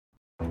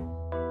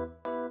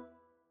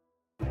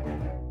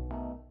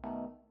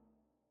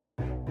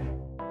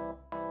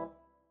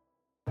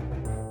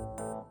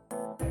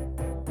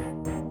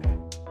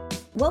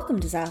Welcome,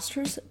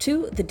 disasters,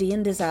 to the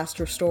D&D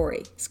Disaster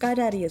Story. Sky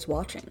Daddy is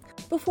watching.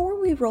 Before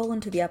we roll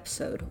into the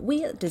episode,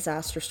 we at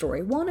Disaster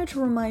Story wanted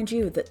to remind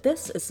you that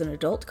this is an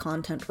adult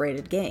content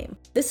rated game.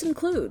 This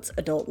includes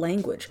adult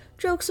language,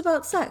 jokes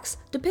about sex,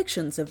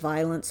 depictions of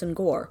violence and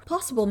gore,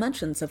 possible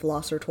mentions of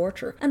loss or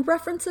torture, and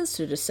references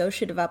to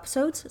dissociative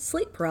episodes,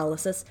 sleep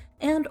paralysis,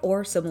 and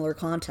or similar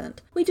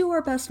content. We do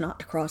our best not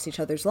to cross each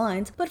other's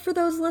lines, but for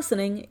those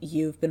listening,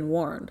 you've been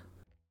warned.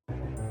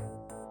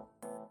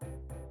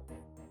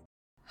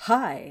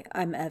 Hi,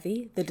 I'm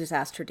Evie, the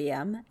Disaster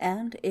DM,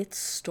 and it's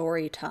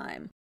story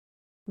time.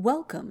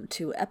 Welcome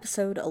to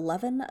episode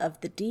 11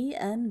 of the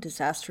DN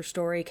Disaster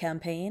Story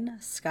campaign,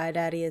 Sky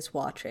Daddy is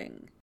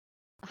watching.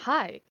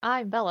 Hi,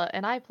 I'm Bella,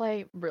 and I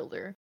play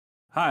Brilder.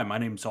 Hi, my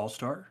name's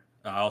Allstar.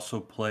 I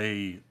also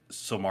play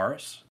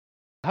Silmaris.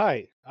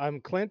 Hi, I'm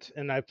Clint,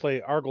 and I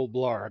play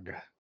ArgleBarb.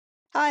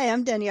 Hi,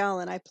 I'm Danielle,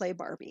 and I play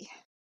Barbie.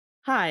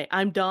 Hi,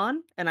 I'm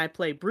Dawn, and I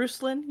play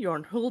Brucelyn,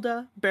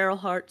 Yornhulda,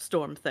 Barrelheart,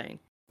 Stormthane.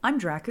 I'm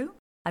Draku.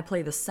 I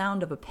play the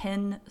sound of a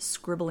pen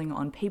scribbling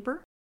on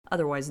paper,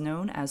 otherwise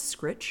known as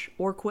Scritch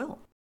or Quill.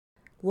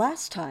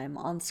 Last time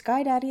on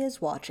Sky Daddy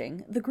is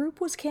Watching, the group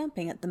was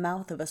camping at the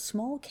mouth of a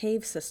small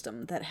cave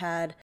system that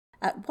had,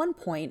 at one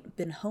point,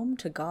 been home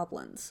to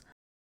goblins.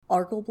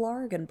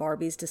 ArgleBlarg and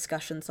Barbie's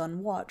discussions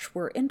on watch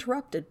were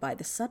interrupted by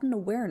the sudden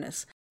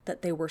awareness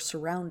that they were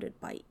surrounded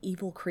by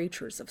evil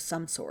creatures of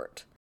some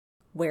sort.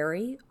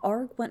 Wary,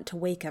 Arg went to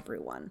wake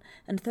everyone,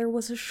 and there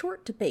was a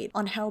short debate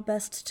on how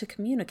best to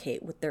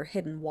communicate with their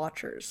hidden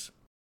watchers.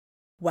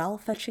 While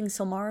fetching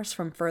Silmaris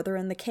from further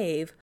in the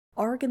cave,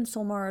 Arg and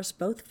Silmaris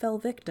both fell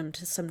victim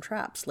to some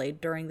traps laid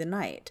during the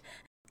night,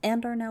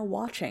 and are now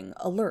watching,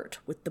 alert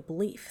with the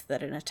belief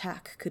that an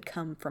attack could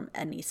come from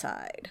any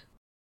side.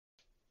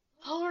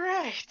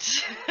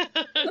 Alright.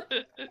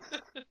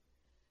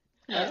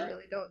 I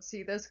really don't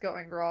see this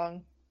going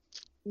wrong.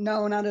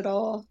 No, not at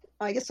all.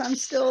 I guess I'm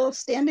still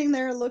standing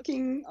there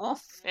looking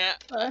off.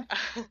 Yeah.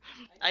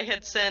 I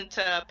had sent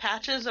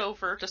Patches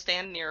over to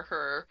stand near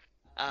her,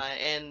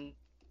 and,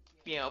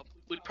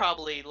 would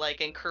probably,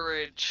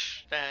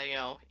 encourage,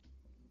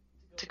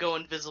 to go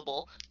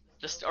invisible.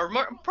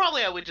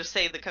 Probably I would just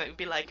say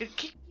be like,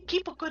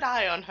 keep a good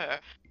eye on her.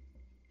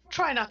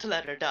 Try not to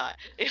let her die.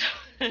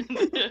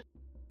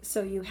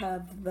 So you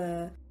have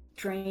the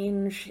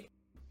strange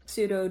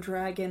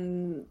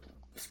pseudo-dragon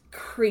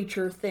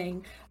creature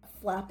thing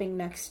flapping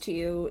next to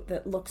you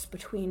that looks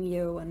between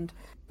you and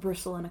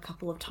Brucelyn a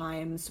couple of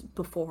times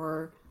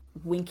before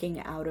winking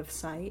out of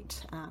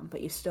sight,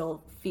 but you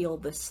still feel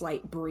the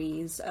slight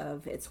breeze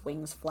of its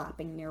wings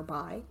flapping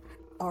nearby.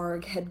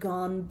 Arg had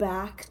gone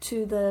back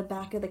to the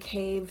back of the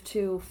cave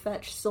to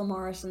fetch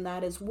Silmaris, and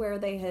that is where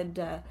they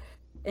had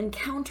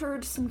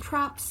encountered some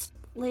traps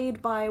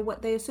laid by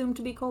what they assumed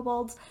to be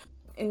kobolds,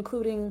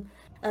 including,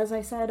 as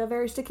I said, a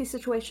very sticky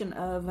situation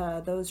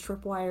of those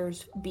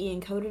tripwires being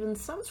coated in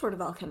some sort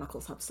of alchemical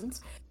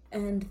substance,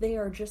 and they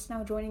are just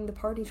now joining the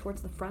party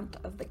towards the front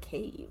of the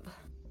cave.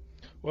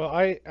 Well,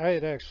 I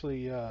had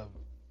actually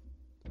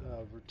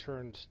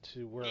returned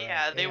to where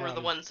Yeah, they were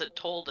the ones that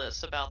told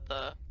us about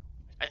the...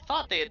 I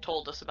thought they had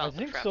told us about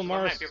the traps, Silmaris, but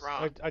I might be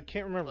wrong. I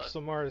can't remember if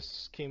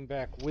Silmaris came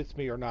back with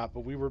me or not,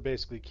 but we were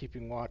basically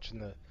keeping watch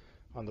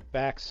on the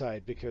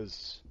backside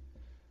because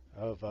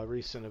of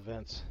recent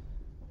events.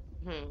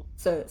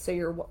 So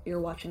you're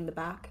watching the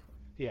back?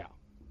 Yeah.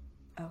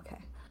 Okay.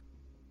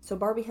 So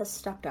Barbie has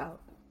stepped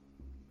out.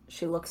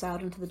 She looks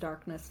out into the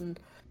darkness, and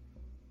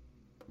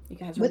you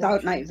guys are Without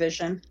watching. night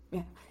vision.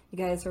 Yeah. You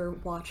guys are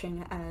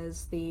watching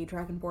as the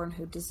Dragonborn,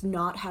 who does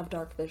not have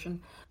dark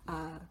vision,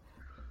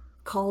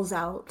 calls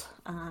out,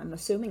 I'm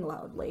assuming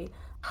loudly,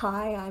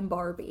 "Hi, I'm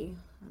Barbie."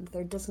 And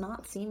there does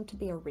not seem to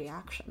be a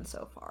reaction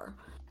so far.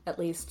 At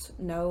least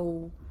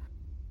no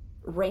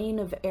rain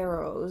of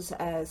arrows,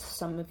 as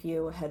some of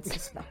you had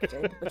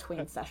suspected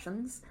between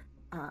sessions,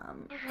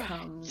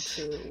 come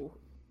to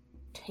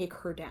take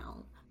her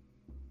down.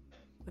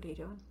 What are you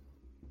doing?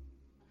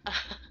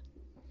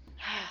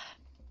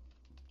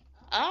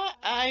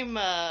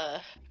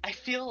 I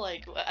feel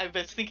like I've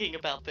been thinking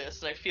about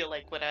this, and I feel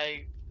like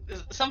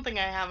something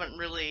I haven't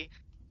really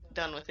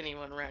done with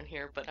anyone around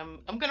here, but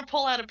I'm gonna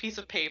pull out a piece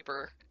of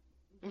paper.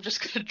 I'm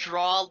just gonna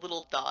draw a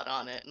little dot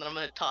on it, and I'm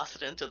gonna toss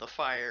it into the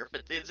fire.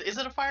 But is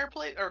it a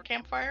fireplace or a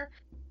campfire?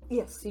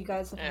 Yes, you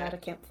guys have had a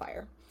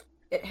campfire.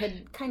 It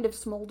had kind of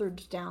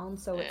smoldered down,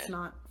 so it's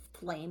not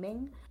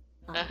flaming,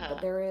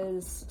 but there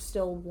is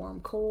still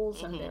warm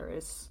coals, and there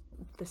is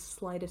the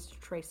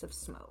slightest trace of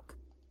smoke.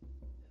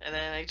 And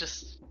then I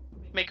just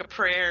make a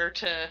prayer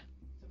to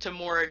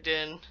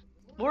Moradin.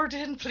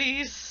 Moradin,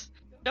 please,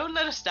 don't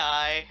let us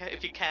die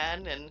if you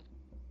can, and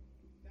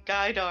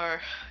guide our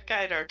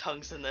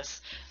tongues in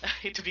this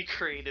to be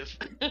creative.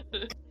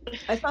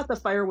 I thought the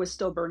fire was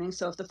still burning,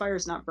 so if the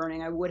fire's not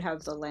burning, I would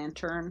have the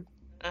lantern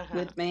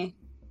with me.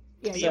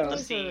 Yeah, you have to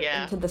see,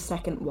 into the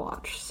second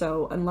watch,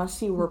 so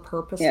unless you were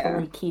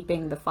purposefully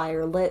keeping the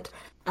fire lit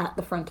at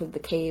the front of the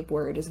cave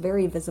where it is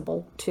very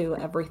visible to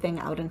everything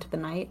out into the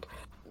night,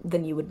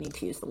 then you would need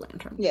to use the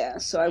lantern. Yeah,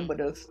 so I would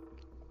have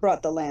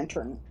brought the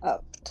lantern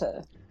up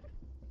to,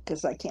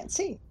 because I can't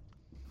see.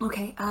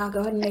 Okay,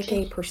 go ahead and make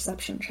a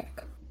perception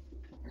check.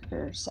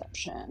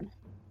 Perception.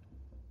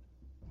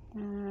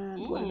 And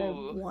Ooh. What did I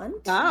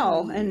want?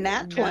 Wow, and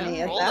nat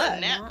 20 at roll that.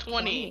 a nat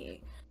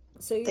 20.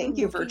 So you're Thank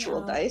you, looking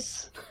virtual out-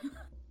 dice.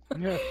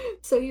 Yeah.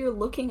 So you're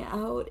looking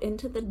out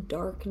into the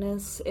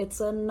darkness.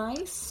 It's a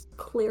nice,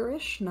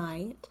 clearish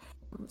night.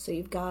 So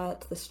you've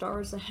got the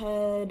stars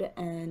ahead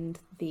and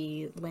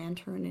the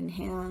lantern in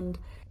hand,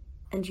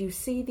 and you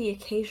see the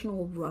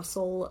occasional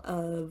rustle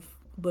of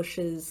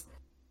bushes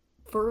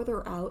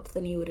further out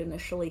than you had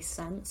initially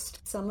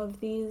sensed some of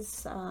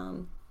these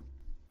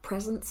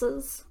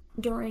presences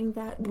during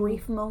that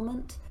brief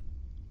moment,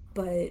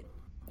 but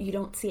you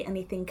don't see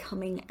anything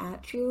coming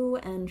at you,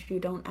 and you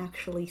don't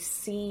actually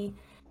see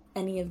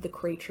any of the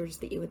creatures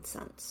that you had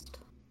sensed.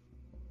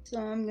 So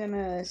I'm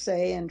gonna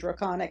say in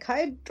Draconic,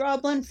 hi,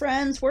 Droblin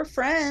friends, we're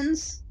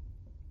friends.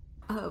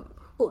 Well,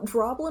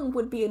 Droblin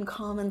would be in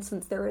common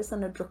since there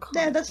isn't a Draconic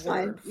Yeah, that's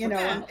fine. word You for know,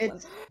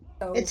 Droblin.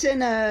 So, it's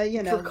in a,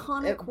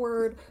 Draconic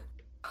word,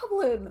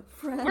 Droblin,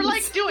 friends. We're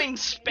like doing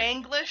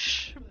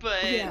Spanglish,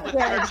 but Yeah. with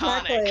Yeah,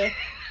 Draconic.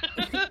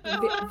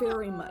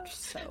 Very much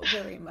so,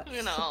 very much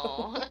You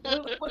know.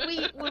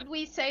 Would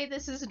we say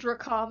this is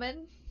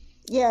Dracommon?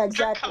 Yeah,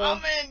 exactly.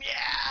 Dracommon,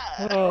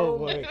 yeah! Oh,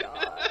 my boy.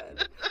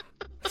 god.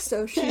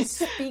 So she's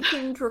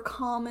speaking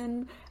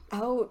Dracommon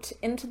out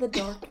into the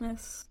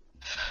darkness.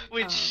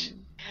 Which,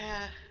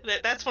 yeah,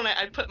 that's when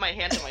I put my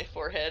hand on my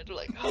forehead,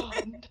 like, oh,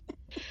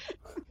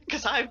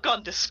 because I've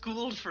gone to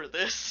school for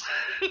this.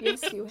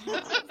 Yes, you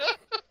have.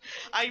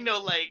 I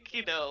know, like,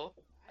 you know,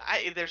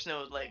 there's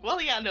no, like,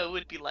 well, yeah, no, it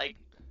would be, like,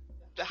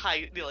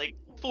 like,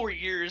 4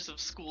 years of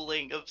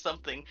schooling of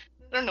something.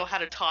 I don't know how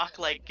to talk,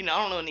 like, you know,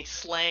 I don't know any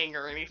slang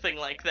or anything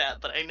like that,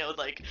 but I know,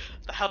 like,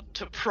 how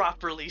to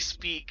properly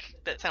speak.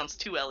 That sounds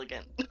too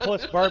elegant.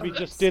 Plus, Barbie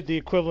just did the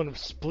equivalent of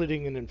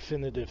splitting an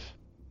infinitive.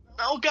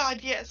 Oh, God,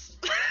 yes.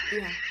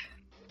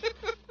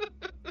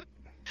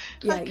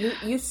 Yeah,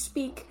 you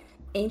speak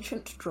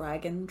ancient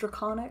dragon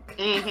Draconic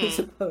as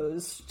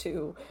opposed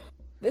to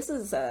this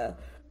is a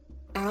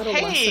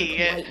adolescent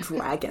white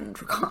dragon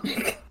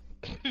Draconic.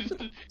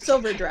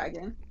 Silver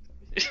dragon.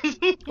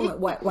 Well,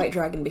 white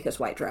dragon because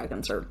white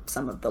dragons are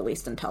some of the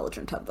least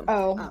intelligent of them.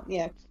 Oh,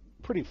 yeah.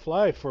 Pretty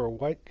fly for a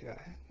white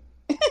guy.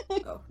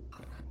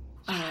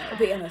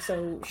 But yeah, no,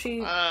 so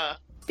she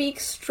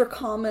speaks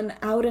Dracommon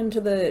out into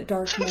the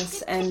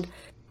darkness, and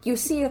you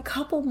see a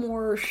couple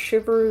more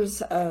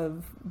shivers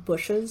of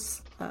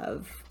bushes,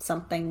 of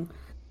something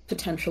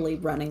potentially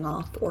running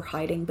off or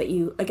hiding, but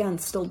you, again,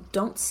 still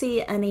don't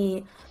see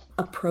any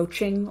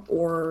approaching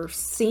or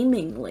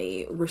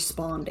seemingly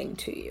responding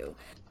to you.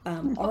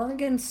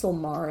 Arg and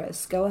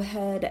Solmaris, go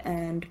ahead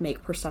and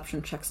make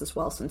perception checks as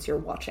well, since you're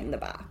watching the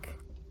back.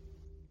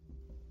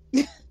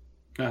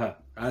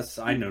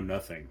 I know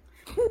nothing.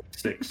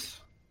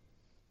 6.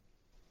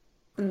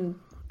 And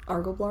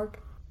ArgleBarb?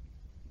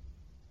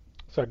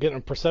 So, getting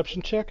a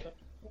perception check?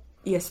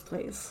 Yes,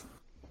 please.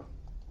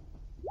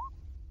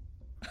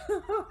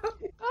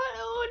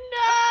 Oh,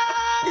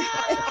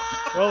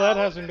 no! Well, that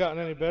hasn't gotten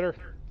any better.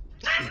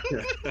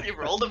 You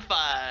rolled a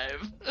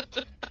 5.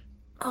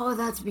 Oh,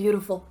 that's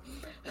beautiful.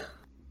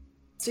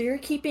 So you're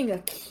keeping a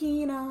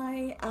keen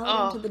eye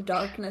out into the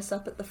darkness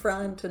up at the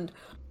front, and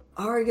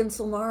Arg and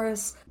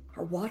Solmaris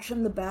are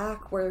watching the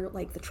back where,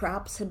 like, the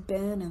traps had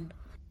been, and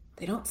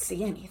they don't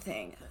see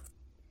anything. It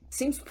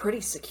seems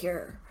pretty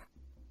secure.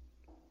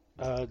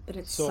 But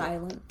it's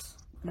silent.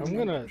 And I'm a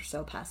minute gonna- or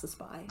so passes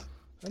by.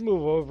 I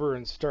move over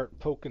and start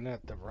poking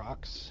at the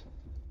rocks.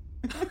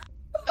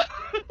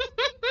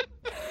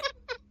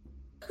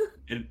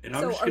 And I'm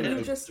So just are going you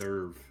to just-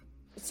 observe.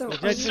 So are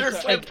That's you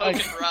just- Surf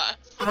poking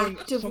rocks.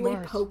 actively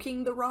Solmaris,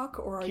 poking the rock,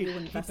 or are you keep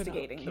an eye-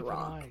 investigating the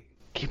rock?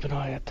 Keep an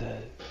eye at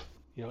the...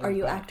 You know, Are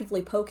you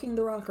actively poking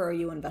the rock, or are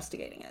you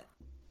investigating it?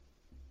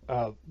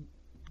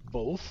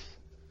 Both.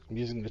 I'm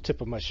using the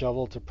tip of my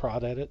shovel to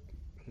prod at it.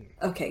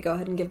 Okay, go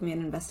ahead and give me an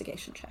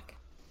investigation check.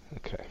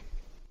 Okay.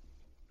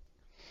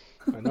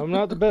 I know I'm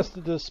not the best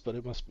at this, but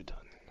it must be done.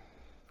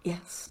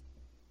 Yes.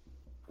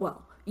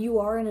 Well, you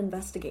are an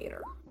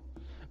investigator.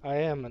 I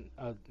am an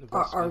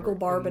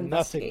ArgleBarb and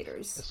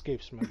investigators. Nothing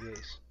escapes my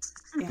gaze.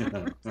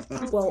 Yeah.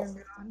 Well,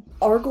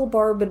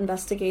 ArgleBarb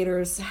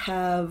investigators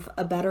have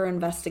a better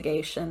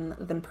investigation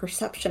than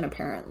perception,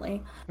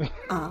 apparently.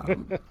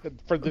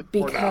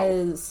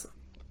 Because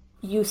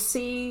you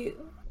see,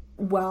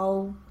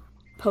 while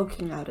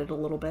poking at it a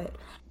little bit,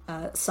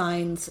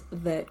 signs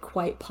that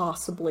quite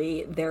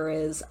possibly there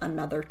is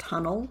another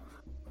tunnel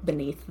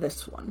beneath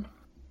this one.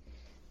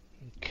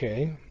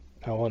 Okay.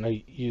 I want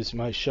to use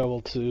my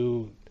shovel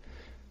to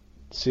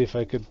see if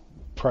I could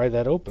pry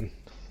that open.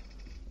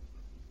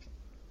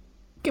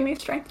 Give me a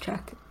strength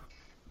check.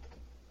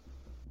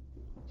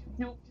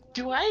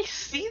 Do I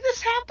see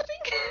this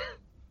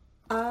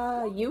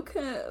happening? You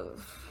can,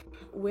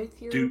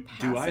 with your Do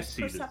passive I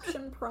see this?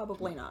 perception,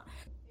 probably not.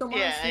 So, Mars,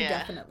 Yeah, you yeah.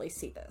 definitely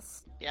see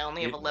this. Yeah, I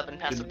only have 11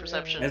 passive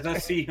perception. As I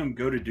see him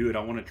go to do it,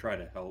 I want to try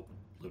to help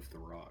lift the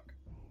rock.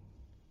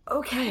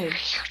 Okay.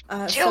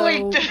 Doing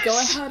So this. go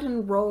ahead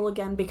and roll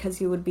again because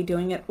you would be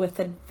doing it with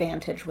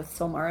advantage with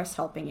Silmaris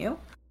helping you.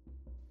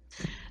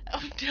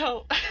 Oh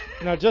no.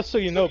 Now, just so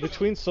you know,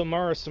 between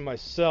Silmaris and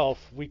myself,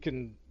 we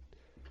can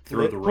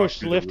Throw the rock push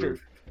through lift the or,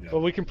 roof. Yeah.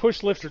 well, we can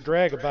push lift or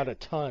drag about a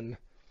ton.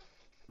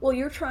 Well,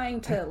 you're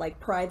trying to like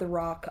pry the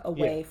rock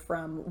away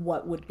from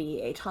what would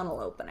be a tunnel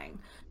opening.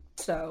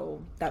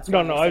 So that's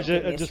why No, I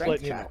said I'm give me a just strength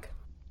letting you know. check.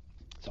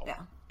 So.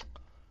 Yeah.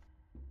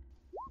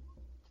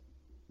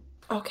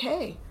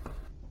 Okay.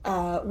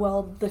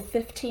 Well, the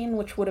 15,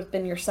 which would have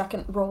been your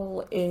second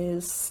roll,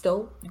 is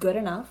still good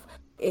enough.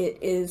 It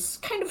is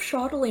kind of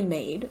shoddily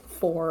made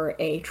for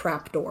a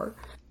trapdoor,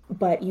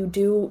 but you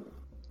do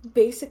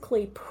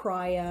basically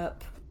pry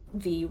up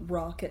the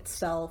rock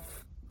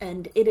itself,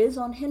 and it is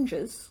on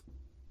hinges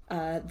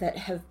that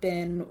have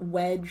been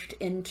wedged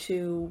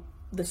into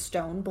the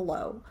stone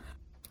below.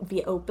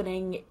 The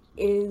opening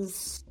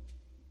is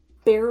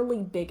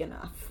barely big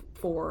enough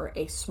for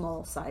a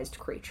small-sized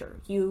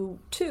creature. You,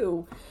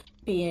 too,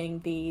 being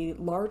the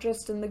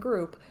largest in the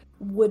group,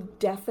 would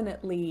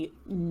definitely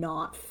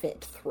not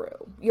fit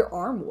through. Your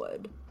arm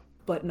would,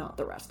 but not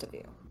the rest of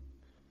you.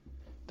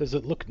 Does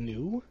it look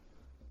new?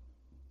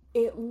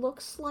 It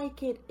looks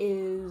like it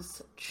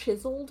is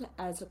chiseled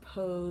as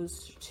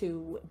opposed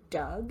to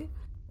dug,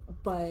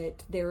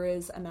 but there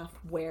is enough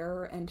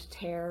wear and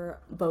tear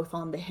both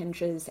on the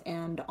hinges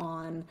and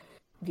on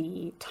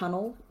the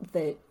tunnel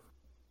that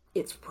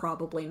it's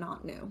probably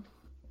not new.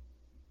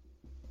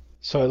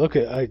 So I look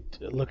at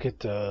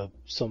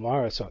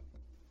Silmaris.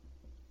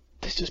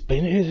 This has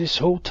been here this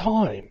whole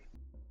time.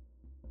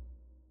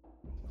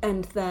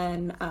 And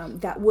then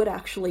that would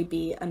actually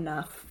be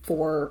enough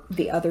for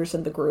the others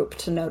in the group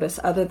to notice,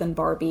 other than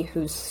Barbie,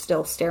 who's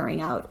still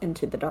staring out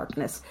into the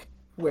darkness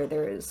where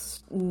there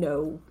is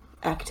no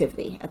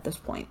activity at this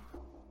point.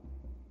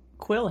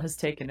 Quill has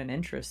taken an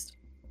interest.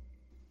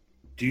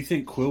 Do you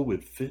think Quill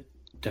would fit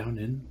down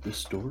in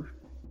this door?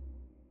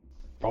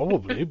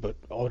 Probably, but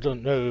I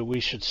don't know. We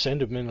should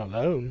send him in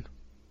alone.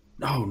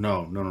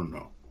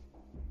 No.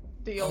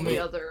 The only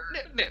other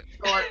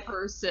short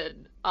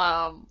person,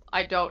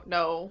 I don't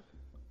know,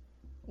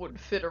 would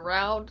fit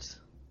around.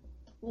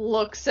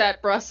 Looks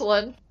at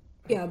Bruslin.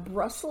 Yeah,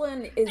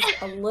 Bruslin is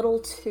a little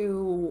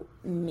too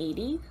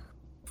meaty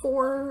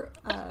for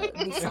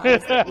the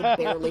size that would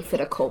barely fit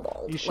a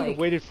kobold. You should have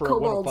waited for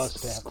one of us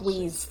kobolds to have to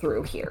squeeze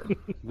through here.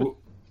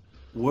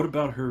 What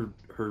about her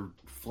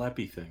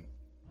flappy thing?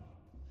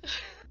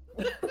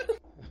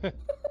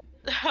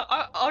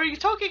 Are you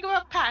talking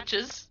about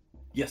Patches?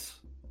 Yes.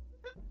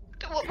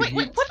 Wait,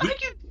 what are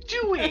you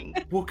doing?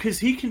 Well, because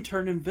he can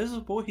turn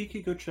invisible. He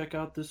could go check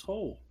out this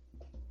hole.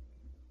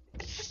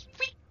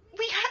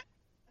 We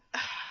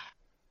had.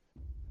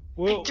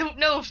 Well, I don't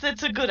know if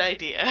that's a good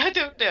idea. I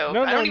don't know.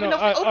 No, I don't even know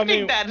if I opening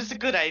mean, that is a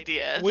good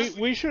idea.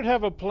 we should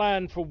have a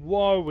plan for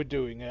why we're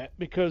doing it,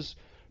 because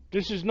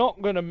this is not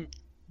going to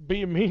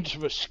be a means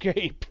of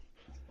escape.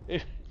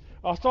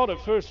 I thought at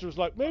first it was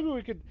like, maybe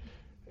we could...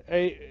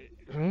 I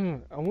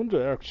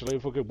wonder actually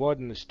if we could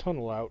widen this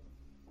tunnel out.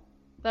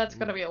 That's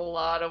gonna be a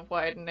lot of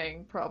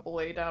widening,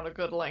 probably down a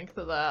good length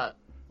of that.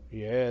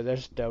 Yeah,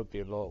 that would be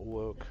a lot of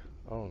work.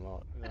 I don't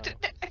know. No.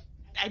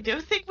 I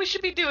don't think we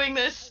should be doing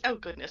this. Oh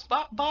goodness,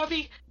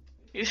 Barbie.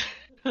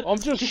 I'm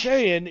just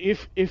saying,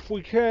 if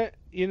we can't,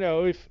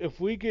 if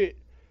we get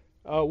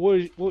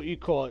what you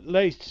call it,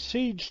 laid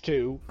siege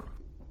to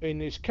in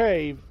this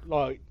cave,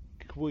 like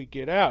we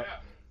get out.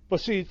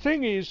 But see, the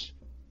thing is,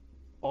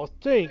 I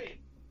think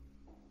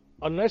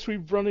unless we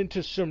run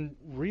into some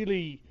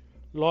really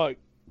like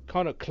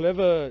kind of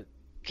clever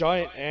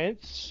giant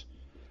ants,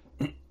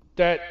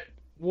 that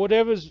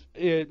whatever's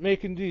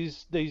making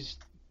these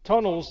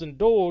tunnels and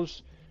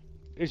doors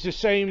is the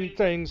same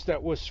things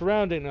that were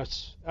surrounding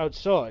us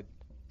outside.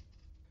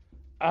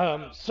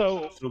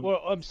 So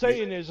what I'm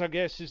saying is, I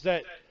guess, is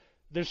that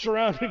they're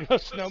surrounding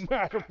us no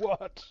matter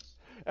what,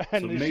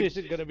 and this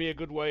isn't going to be a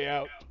good way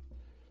out.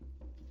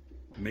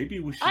 Maybe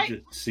we should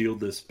just seal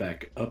this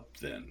back up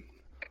then.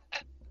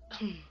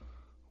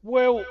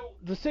 Well,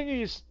 the thing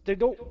is,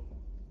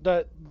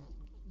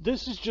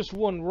 this is just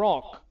one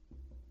rock.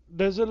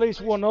 There's at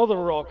least one other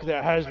rock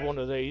that has one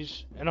of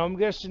these, and I'm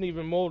guessing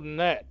even more than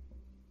that.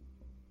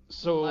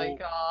 So, Oh my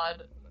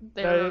god.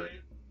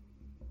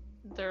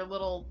 They're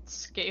little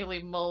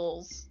scaly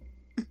moles.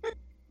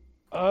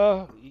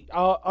 I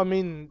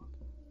mean,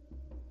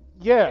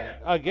 yeah,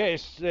 I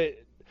guess. The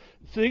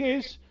thing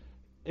is,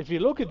 if you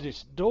look at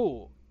this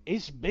door,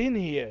 it's been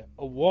here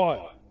a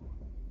while.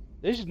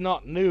 This is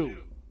not new.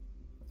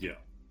 Yeah.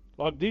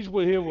 Like these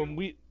were here when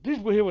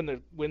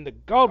the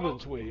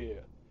goblins were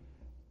here.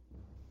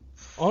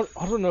 I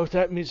don't know if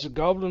that means the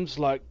goblins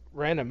like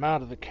ran them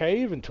out of the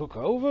cave and took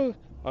over.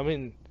 I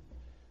mean,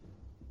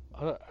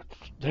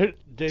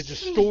 there's a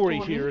story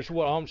here, is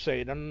what I'm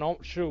saying. I'm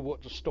not sure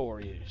what the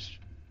story is.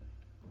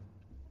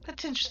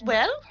 That's interesting.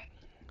 Well,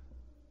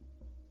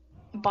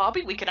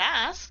 Bobby, we could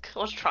ask,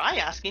 or try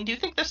asking. Do you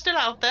think they're still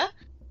out there?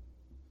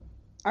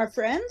 Our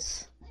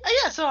friends?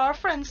 Yeah, so our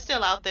friend's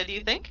still out there, do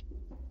you think?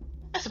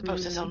 I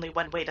suppose there's only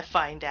one way to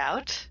find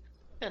out.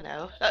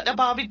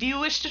 Bobby, do you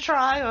wish to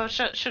try, or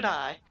should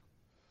I?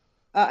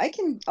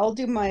 I'll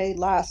do my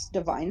last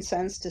divine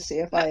sense to see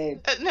if I.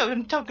 No,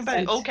 I'm talking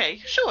about. Okay,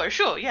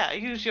 sure, yeah.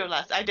 Use your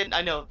last. I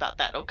know about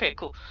that. Okay,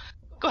 cool.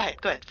 Go ahead.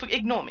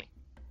 Ignore me.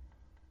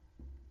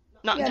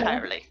 Not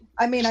entirely. No.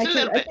 I mean,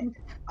 Just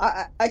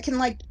I can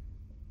like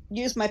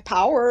use my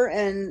power,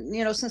 and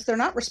since they're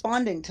not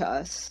responding to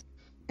us,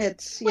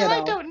 it's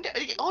I don't.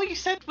 All you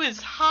said was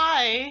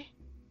hi.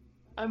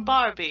 I'm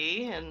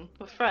Barbie, and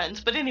we're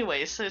friends. But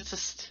anyways, it's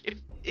just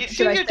if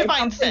should I your say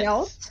divine something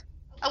sense.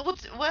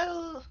 else?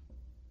 Well.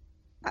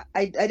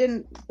 I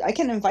didn't. I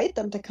can invite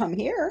them to come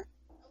here.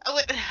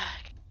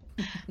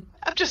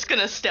 I'm just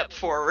gonna step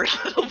forward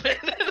a little bit.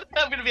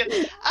 I'm gonna be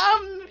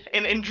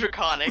in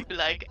Draconic,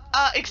 like,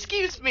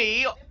 excuse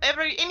me,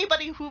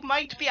 anybody who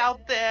might be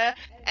out there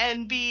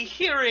and be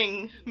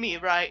hearing me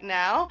right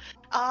now.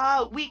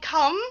 We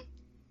come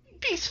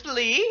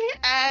peacefully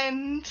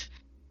and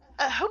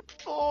hope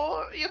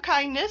for your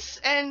kindness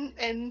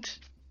and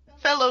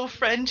fellow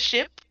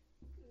friendship.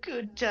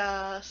 Good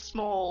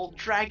small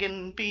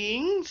dragon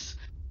beings.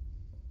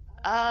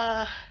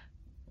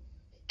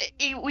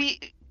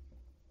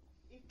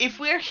 If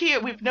we're here,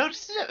 we've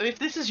noticed if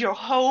this is your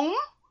home,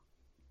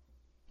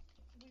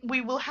 we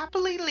will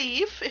happily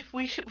leave if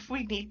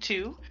we need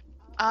to,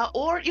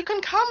 or you can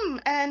come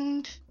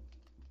and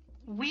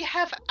we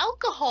have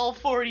alcohol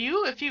for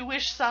you if you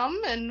wish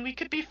some, and we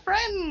could be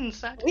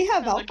friends. We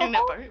have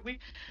alcohol.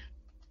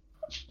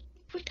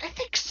 I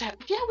think so.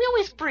 Yeah, we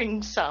always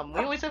bring some. We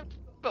always have.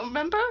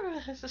 Remember?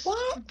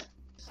 What?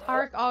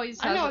 Arg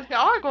always has. I know.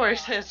 Arg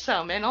always has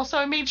some, and also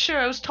I made sure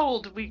I was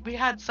told we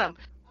had some.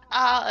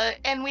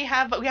 And we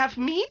have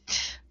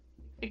meat.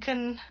 You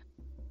can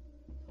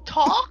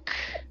talk.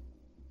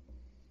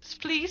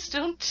 Please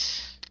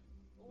don't.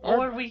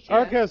 Or we can.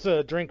 Arg has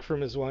a drink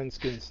from his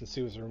wineskin since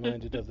he was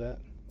reminded of that.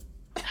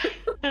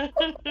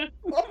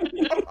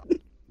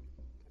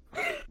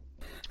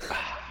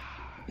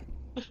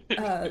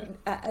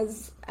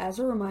 As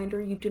a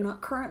reminder, you do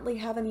not currently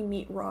have any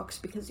meat rocks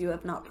because you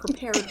have not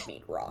prepared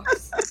meat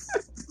rocks.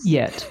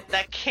 Yet.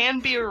 That can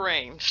be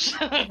arranged.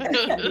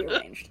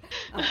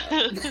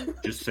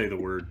 Just say the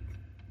word.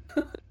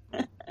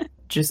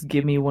 Just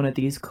give me one of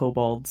these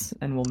kobolds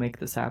and we'll make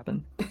this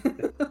happen.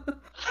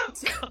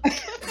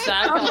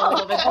 That got a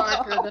little bit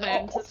darker than I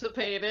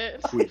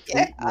anticipated. Tweet,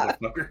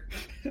 motherfucker.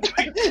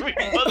 Tweet,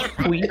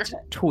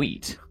 motherfucker.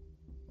 Tweet.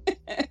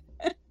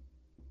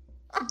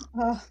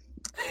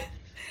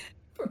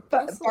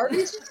 But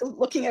Barbie's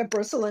looking at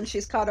Bristle, and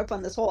she's caught up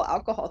on this whole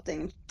alcohol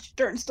thing. She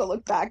turns to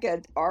look back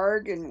at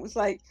Arg and was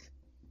like,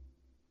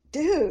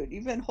 "Dude,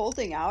 you've been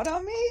holding out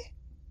on me?"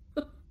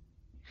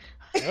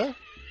 Huh?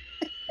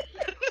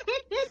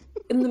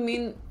 In the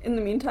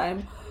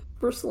meantime,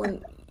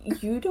 Bristle,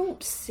 you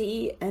don't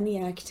see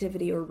any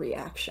activity or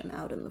reaction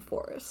out in the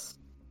forest.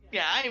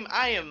 Yeah,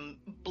 I am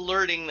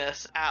blurting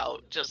this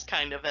out just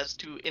kind of as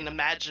to an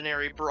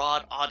imaginary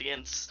broad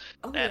audience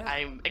that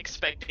I'm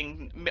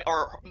expecting,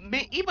 or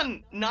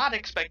even not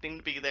expecting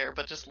to be there,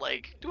 but just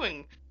like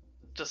doing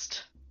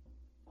just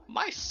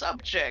my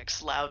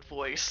subjects loud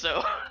voice.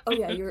 So. Oh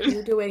yeah,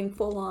 you're doing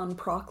full on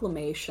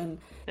proclamation.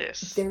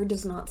 Yes. There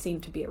does not seem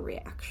to be a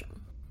reaction.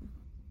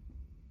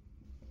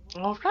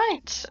 All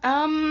right.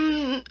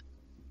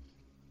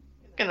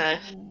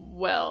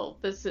 Well,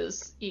 this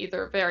is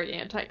either very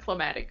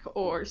anticlimactic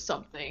or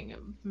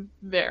something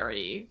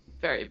very,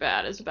 very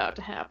bad is about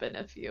to happen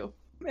if you...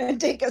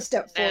 And take a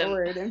step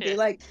forward and be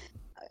like,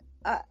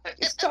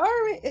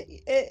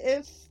 sorry,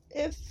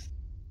 if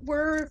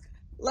we're,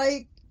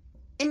 like,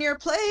 in your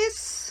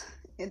place,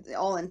 it's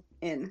all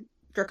in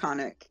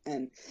Draconic,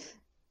 and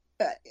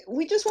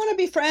we just want to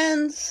be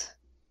friends.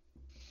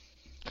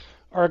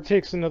 Arg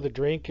takes another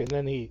drink, and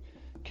then he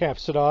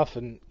caps it off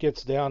and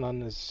gets down on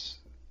this...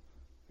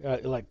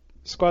 like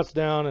squats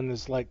down and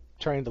is like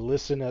trying to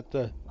listen at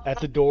the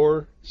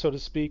door, so to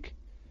speak.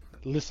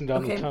 Listen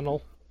down the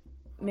tunnel.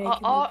 Make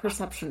a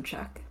perception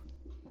check.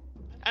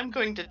 I'm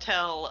going to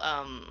tell,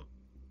 I'm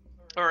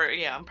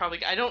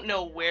probably. I don't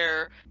know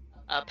where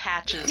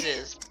Patches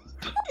is.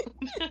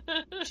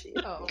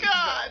 Oh,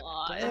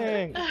 God.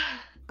 Dang.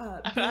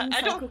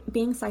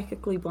 Being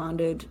psychically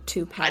bonded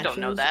to Patches, I don't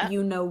know that.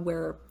 You know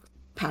where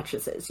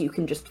Patches is. You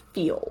can just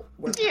feel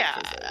where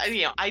Patches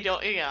is.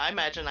 I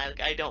imagine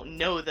I don't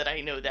know that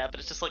I know that, but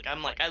it's just like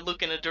I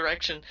look in a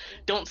direction,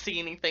 don't see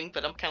anything,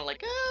 but I'm kind of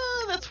like,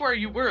 that's where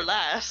you were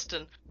last,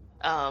 and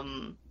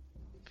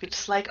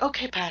it's like,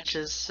 okay,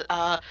 Patches,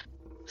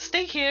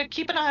 stay here,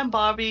 keep an eye on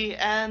Barbie,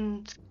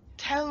 and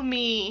tell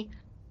me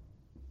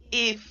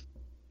if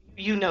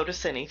you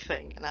notice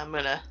anything, and I'm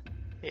gonna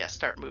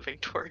start moving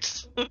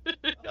towards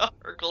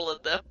Argle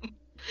at them.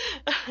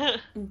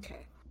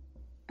 Okay.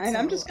 And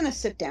I'm just gonna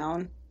sit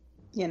down,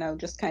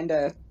 just kind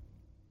of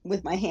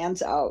with my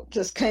hands out,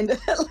 just kind of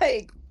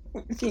like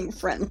being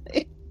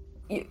friendly.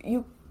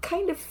 You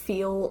kind of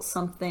feel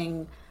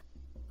something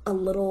a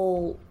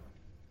little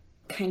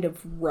kind of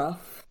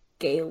rough,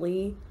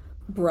 gaily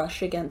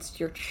brush against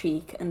your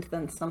cheek, and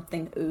then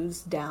something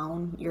ooze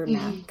down your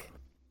neck.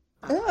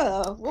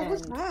 What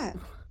was that?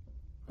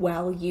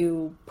 While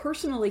you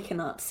personally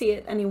cannot see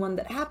it, anyone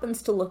that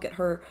happens to look at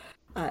her,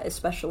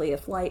 especially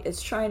if light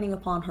is shining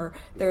upon her,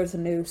 there's a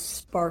new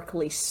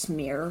sparkly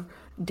smear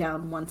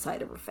down one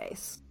side of her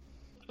face.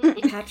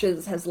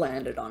 Patches has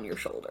landed on your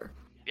shoulder.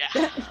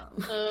 Yeah.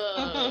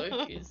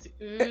 Oh, he's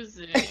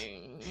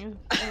oozing.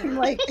 I'm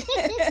like,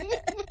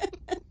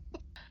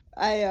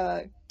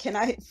 can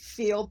I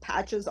feel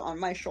Patches on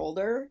my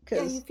shoulder?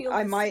 Because you feel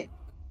I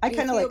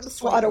kind of like the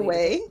swat slight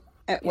away weight.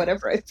 at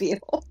whatever I feel.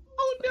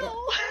 Oh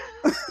no.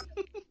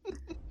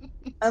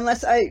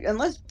 Unless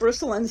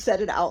Brusselin said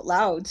it out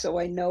loud, so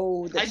I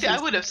know that I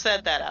would have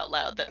said that out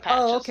loud, that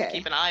Patches okay.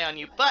 keep an eye on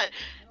you, but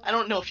I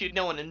don't know if you'd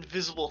know an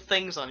invisible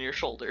thing's on your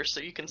shoulders, so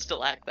you can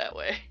still act that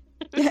way.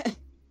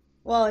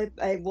 Well,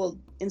 I will,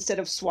 instead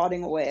of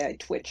swatting away, I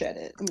twitch at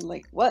it. I'm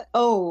like, what?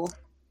 Oh,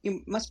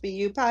 you must be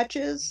you,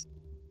 Patches?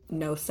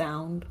 No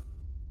sound.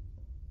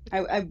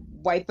 I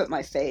wipe at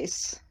my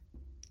face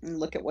and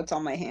look at what's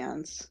on my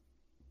hands.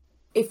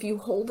 If you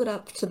hold it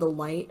up to the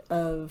light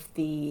of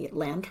the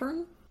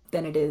lantern,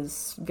 then it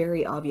is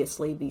very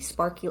obviously the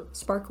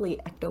sparkly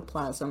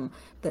ectoplasm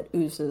that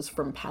oozes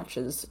from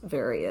Patch's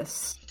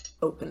various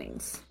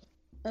openings.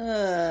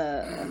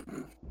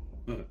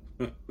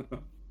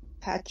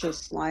 Patches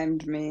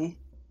slimed me.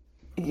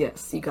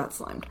 Yes, you got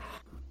slimed.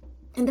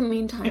 In the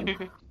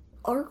meantime,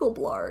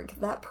 ArgleBarb,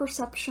 that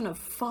perception of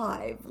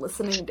 5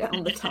 listening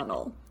down the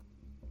tunnel.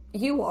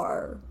 You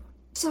are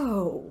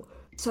so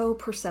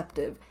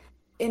perceptive.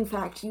 In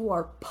fact, you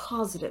are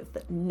positive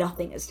that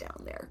nothing is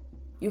down there.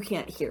 You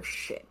can't hear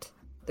shit.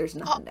 There's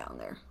nothing down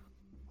there.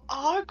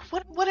 Arg,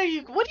 what are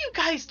you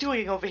guys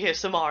doing over here,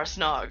 Samara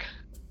Snog?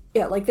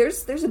 Yeah, like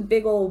there's a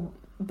big old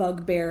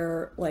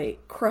bugbear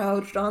like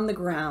crouched on the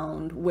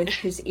ground with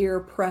his ear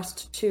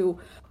pressed to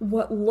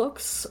what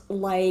looks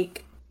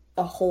like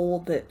a hole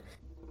that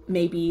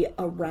maybe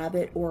a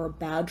rabbit or a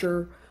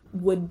badger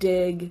would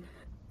dig,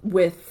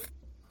 with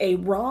a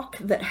rock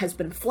that has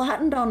been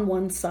flattened on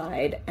one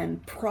side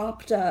and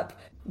propped up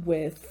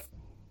with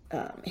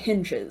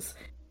hinges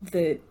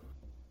that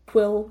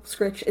Quill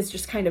Scritch is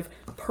just kind of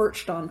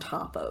perched on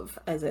top of,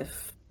 as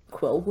if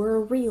Quill were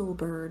a real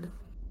bird.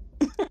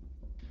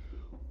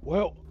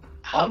 Well,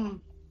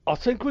 I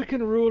think we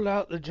can rule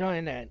out the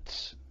giant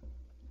ants.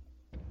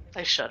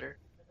 I shudder.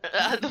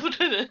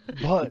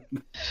 But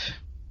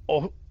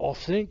I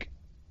think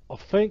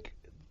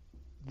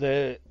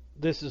that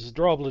this is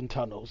Droblin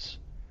tunnels,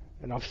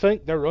 and I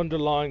think they're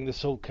underlying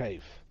this whole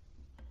cave.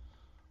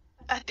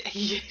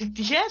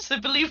 Yes, I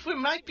believe we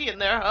might be in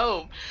their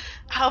home.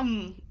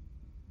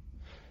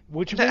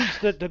 Which means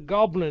that the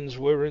goblins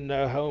were in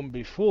their home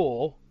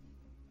before.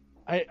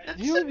 That's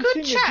the a only good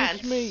thing chance. that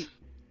gets me,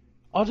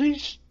 are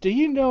these? Do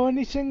you know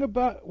anything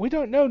about? We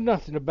don't know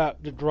nothing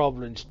about the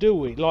Droblins, do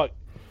we? Like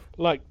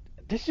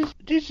this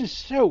is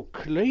so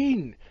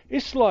clean.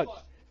 It's like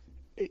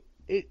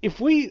if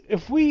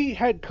we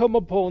had come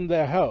upon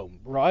their home,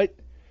 right?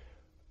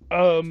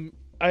 And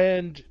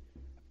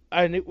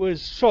it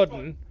was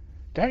sudden.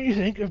 Don't you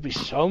think there'd be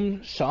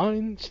some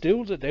sign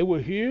still that they were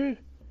here?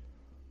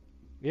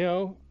 You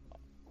know,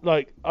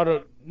 like I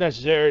don't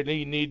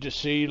necessarily need to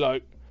see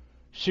like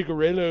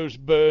cigarillos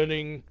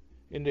burning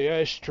in the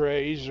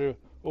ashtrays or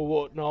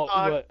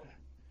whatnot,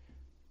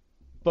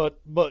 but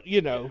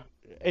you know,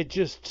 it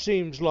just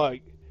seems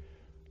like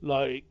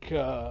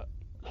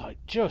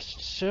just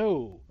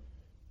so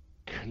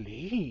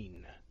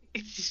clean.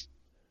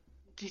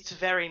 It's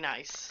very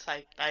nice.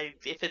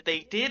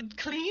 They did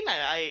clean,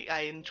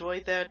 I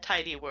enjoy their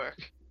tidy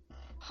work.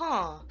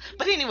 Huh.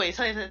 But anyways,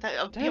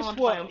 beyond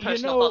my own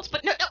personal thoughts.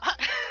 But no.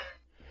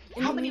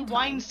 How many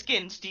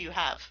wineskins do you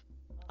have,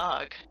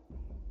 Arg?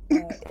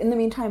 In the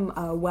meantime,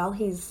 while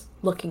he's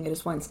looking at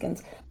his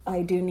wineskins,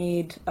 I do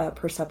need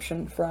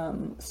perception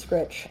from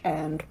Scritch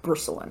and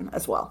Brusselin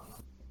as well.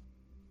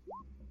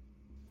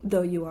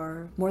 Though you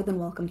are more than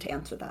welcome to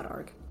answer that,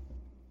 Arg.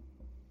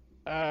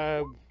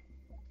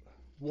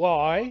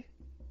 Why?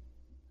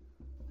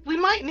 We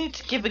might need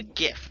to give a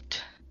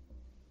gift.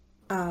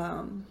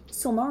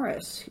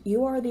 Silmaris,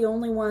 you are the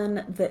only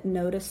one that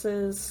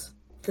notices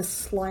the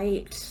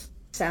slight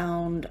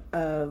sound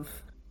of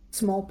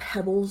small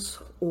pebbles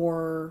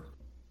or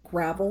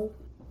gravel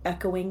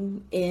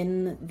echoing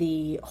in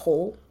the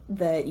hole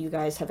that you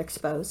guys have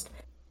exposed,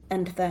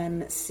 and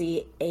then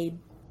see a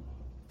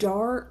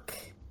dark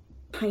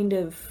kind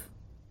of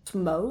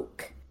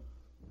smoke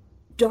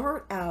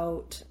dart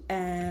out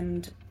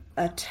and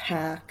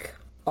attack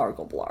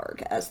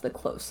ArgleBarb as the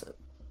closest.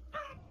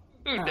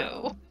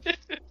 No.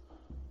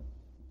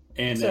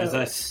 And as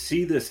I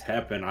see this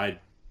happen, I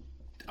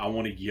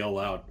want to yell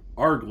out,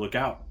 "Arg, look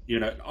out!" You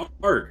know,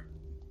 Arg.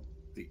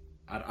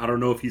 I don't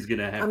know if he's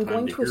gonna have I'm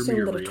time going to to hear me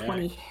assume or that a react.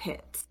 20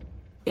 hits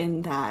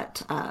in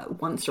that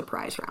one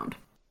surprise round.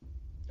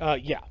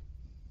 Yeah.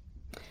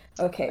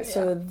 Okay,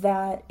 so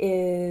that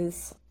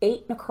is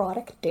 8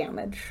 necrotic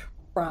damage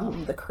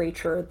from the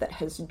creature that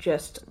has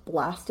just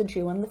blasted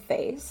you in the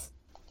face.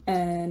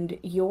 and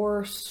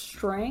your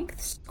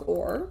strength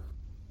score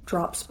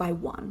drops by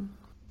 1.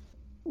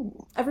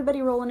 Ooh.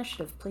 Everybody roll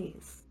initiative,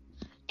 please.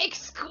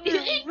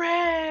 Exquisite!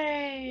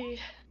 Hooray!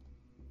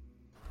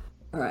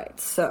 Alright,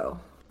 so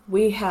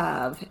we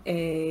have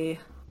a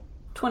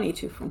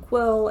 22 from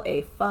Quill,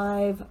 a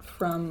 5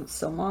 from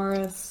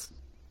Somaris,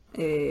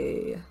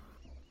 a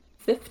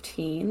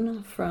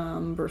 15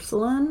 from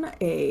Brusselin,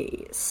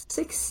 a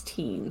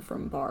 16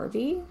 from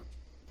Barbie,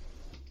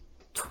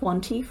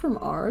 20 from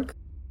Arg.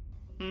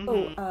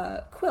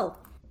 Mm-hmm. Quill,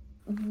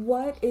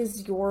 what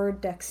is your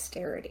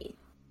dexterity?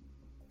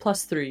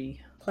 +3.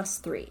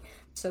 +3.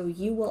 So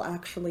you will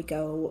actually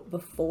go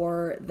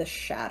before the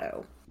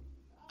shadow.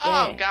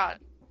 Oh, Yay. God.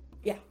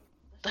 Yeah.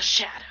 The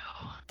shadow.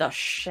 The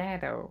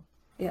shadow.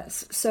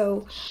 Yes.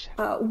 So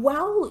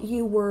while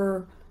you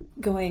were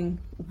going,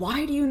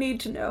 why do you need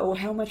to know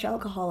how much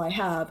alcohol I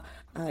have?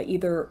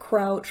 Either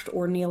crouched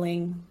or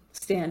kneeling,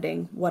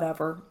 standing,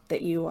 whatever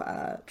that you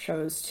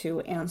chose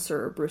to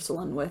answer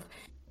Brusselin with,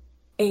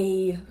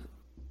 a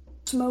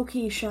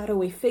smoky,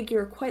 shadowy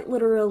figure quite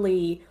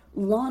literally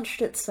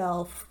launched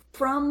itself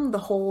from the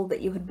hole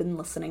that you had been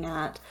listening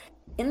at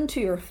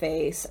into your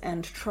face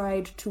and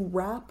tried to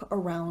wrap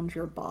around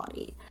your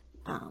body.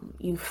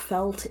 You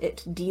felt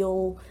it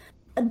deal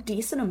a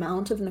decent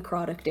amount of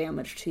necrotic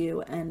damage to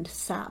you and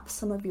sap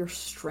some of your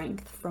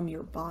strength from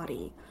your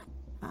body.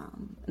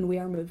 And we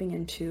are moving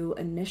into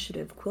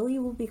initiative. Quill,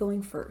 you will be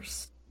going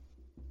first.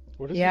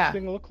 What does this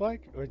thing look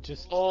like? Or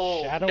just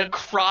shadow?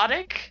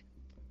 Necrotic?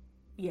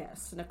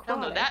 Yes, necrotic.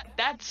 No,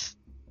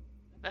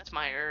 that's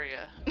my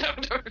area.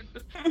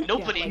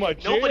 Nobody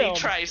jam.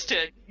 tries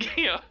to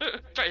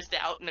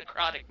out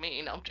necrotic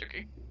me. No, I'm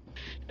joking.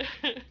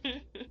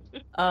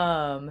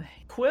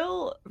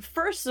 Quill,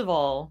 first of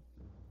all,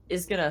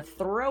 is gonna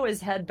throw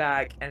his head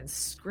back and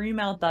scream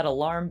out that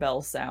alarm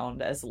bell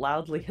sound as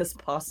loudly as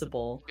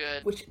possible.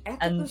 Good. Which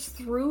echoes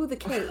through the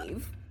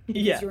cave.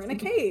 Because Yeah. you're in a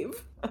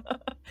cave.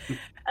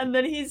 And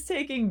then he's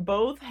taking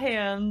both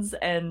hands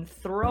and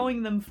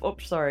throwing them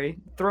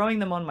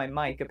on my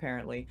mic,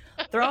 apparently.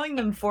 Throwing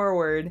them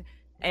forward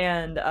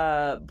and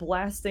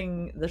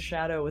blasting the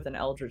shadow with an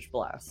Eldritch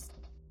Blast.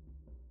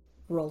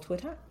 Roll to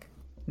attack.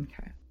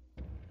 Okay.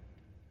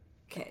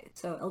 Okay,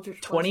 so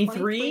Eldritch Blast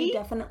 23?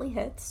 definitely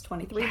hits.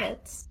 23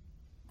 hits.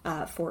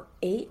 For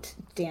 8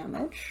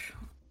 damage.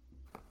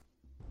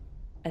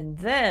 And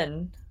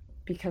then,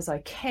 because I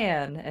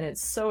can, and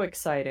it's so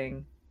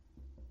exciting,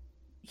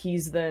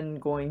 he's then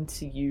going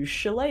to use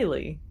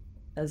Shillelagh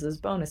as his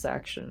bonus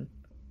action.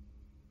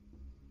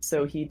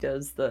 So he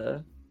does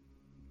the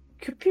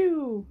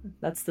kapoo.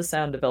 That's the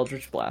sound of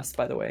Eldritch Blast,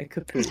 by the way.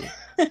 Kapoo.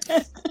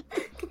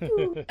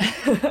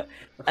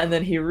 And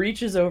then he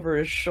reaches over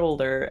his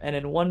shoulder and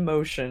in one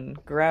motion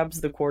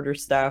grabs the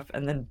quarterstaff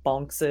and then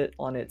bonks it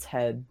on its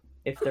head,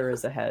 if there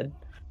is a head.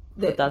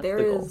 But that's there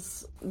the goal.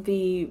 is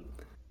the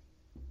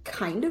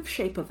kind of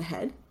shape of a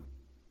head.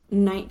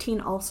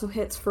 19 also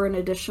hits for an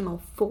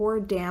additional 4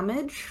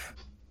 damage,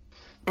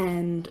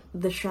 and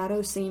the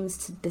shadow seems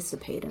to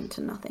dissipate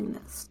into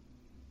nothingness.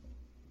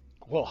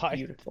 Well, I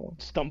Beautiful.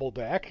 stumble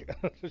back.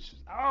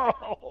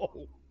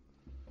 Oh!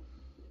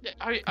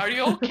 Are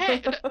you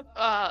okay?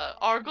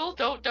 Argle,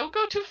 don't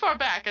go too far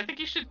back. I think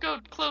you should go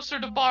closer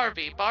to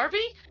Barbie.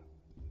 Barbie?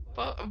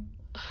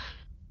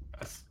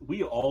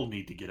 We all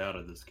need to get out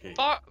of this cave.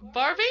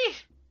 Barbie?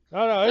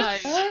 No,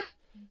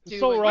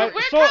 it's all right.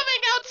 We're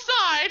coming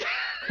outside!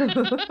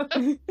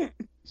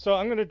 So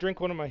I'm going to drink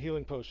one of my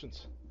healing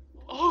potions.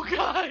 Oh,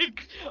 God!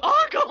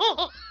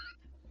 Argle!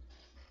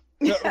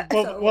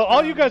 Well,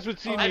 all you guys would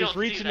see me is see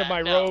reach into that,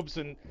 my no. robes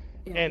and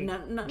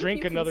None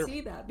drink of you another can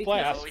see that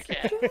flask.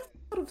 because it's just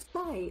out of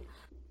sight.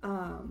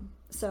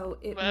 So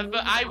it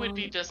But I would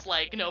be just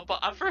like,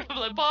 Barbie,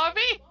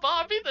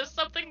 there's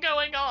something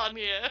going on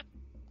here.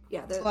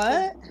 Yeah,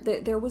 What?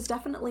 there was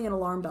definitely an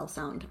alarm bell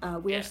sound.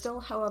 We are Yes. still,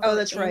 however,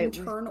 that's in right.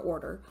 turn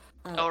order.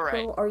 All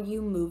right. Quill, are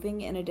you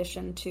moving in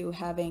addition to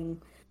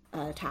having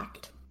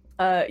attacked?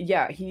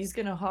 Yeah, he's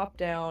gonna hop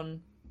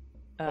down.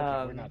 Okay,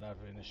 we're not out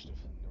of initiative.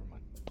 Never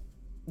mind.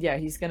 Yeah,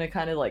 he's gonna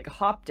kind of like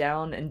hop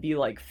down and be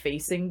like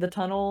facing the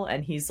tunnel,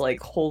 and he's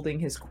like holding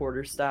his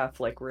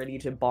quarterstaff, like ready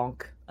to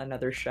bonk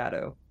another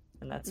shadow.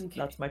 And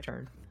that's my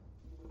turn.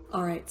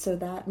 All right, so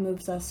that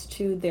moves us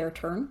to their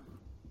turn.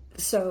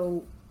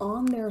 So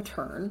on their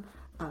turn,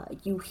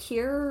 you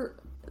hear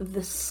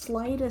the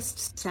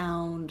slightest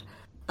sound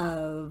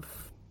of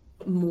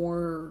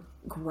more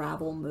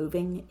gravel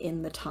moving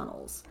in the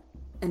tunnels.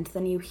 And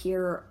then you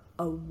hear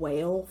a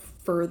wail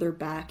further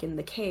back in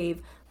the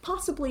cave,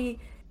 possibly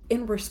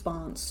in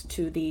response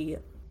to the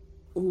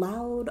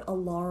loud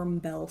alarm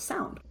bell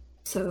sound.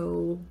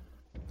 So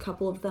a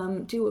couple of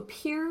them do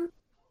appear.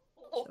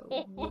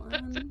 So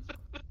one...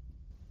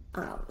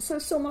 So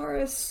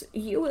Silmaris,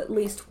 you at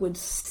least would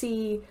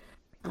see,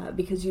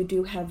 because you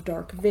do have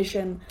dark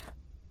vision,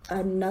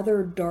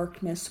 another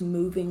darkness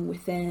moving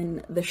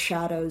within the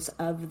shadows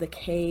of the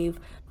cave,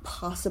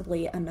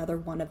 possibly another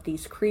one of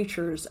these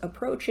creatures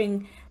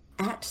approaching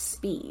at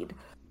speed.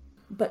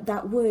 But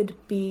that would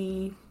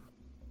be...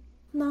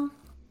 no,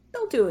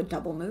 they'll do a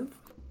double move.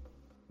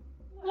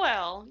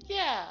 Well,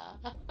 yeah.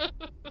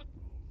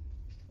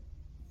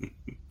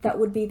 That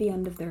would be the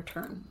end of their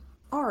turn.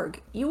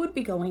 Arg, you would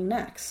be going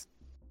next.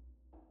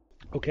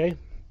 Okay.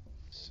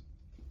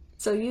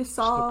 So you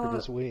saw Snookered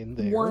his way in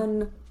there.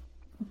 one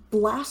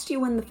blast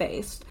you in the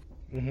face,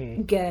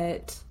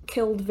 get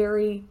killed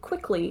very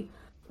quickly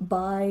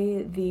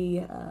by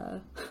the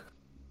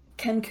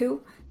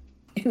Kenku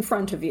in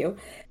front of you,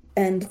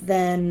 and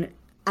then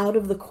out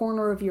of the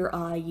corner of your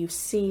eye you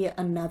see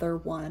another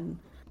one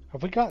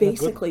Have we gotten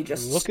basically a good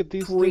just look at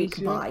these streak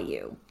things by yet?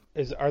 you.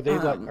 Are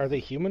they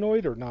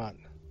humanoid or not?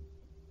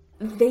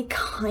 They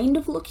kind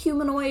of look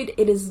humanoid.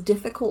 It is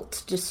difficult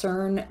to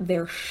discern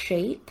their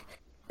shape,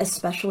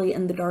 especially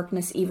in the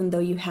darkness, even though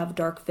you have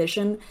dark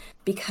vision,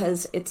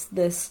 because it's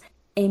this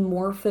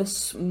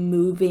amorphous,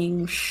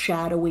 moving,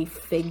 shadowy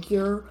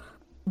figure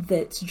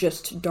that's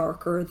just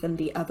darker than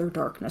the other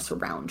darkness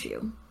around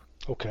you.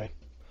 Okay.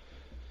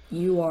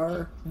 You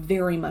are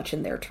very much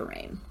in their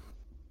terrain.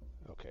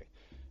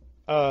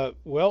 Okay.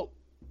 Well,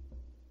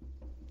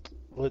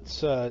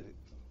 let's,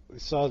 we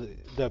saw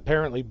the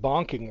apparently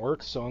bonking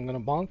works, so I'm going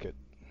to bonk it.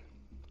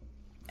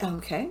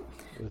 Okay.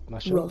 With my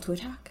Roll to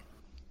attack.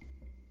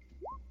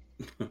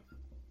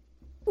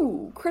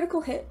 Ooh, critical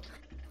hit.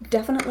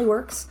 Definitely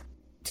works.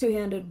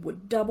 Two-handed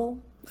would double,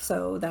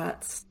 so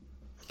that's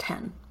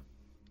 10.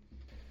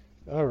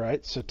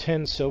 Alright, so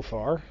 10 so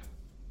far.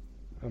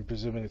 I'm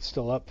presuming it's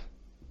still up.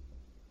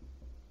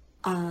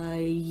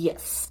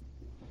 Yes.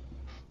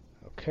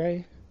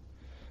 Okay.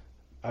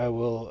 I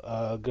will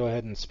go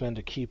ahead and spend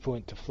a key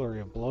point to Flurry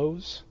of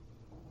Blows.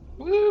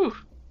 Woo!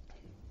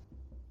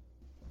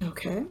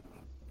 Okay.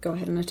 Go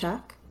ahead and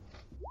attack.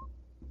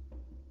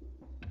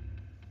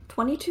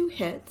 22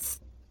 hits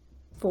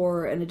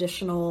for an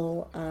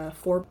additional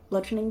 4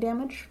 bludgeoning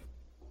damage.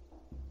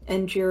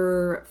 And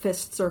your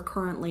fists are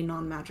currently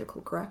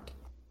non-magical, correct?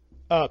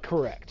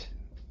 Correct.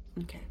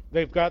 Okay.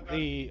 They've got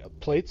the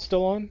plates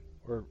still on?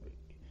 Or,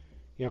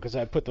 because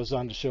I put those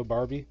on to show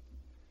Barbie.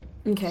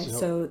 Okay,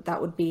 so that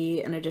would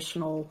be an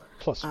additional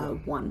plus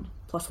 1. 1.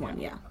 Plus 1,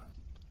 yeah.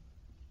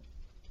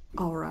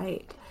 All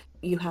right.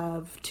 You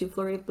have 2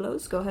 flurry of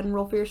blows. Go ahead and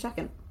roll for your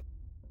second.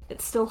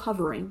 It's still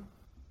hovering.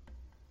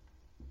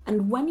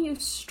 And when you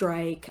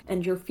strike,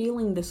 and you're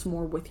feeling this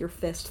more with your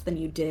fist than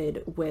you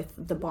did with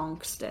the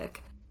bonk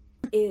stick,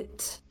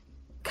 it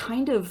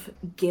kind of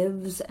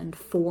gives and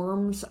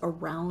forms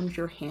around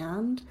your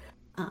hand.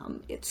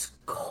 It's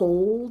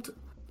cold,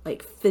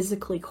 like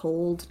physically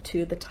cold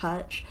to the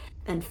touch,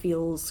 and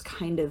feels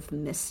kind of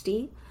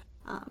misty.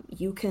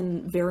 You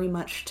can very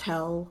much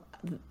tell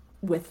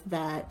with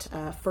that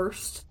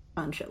first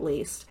punch, at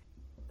least,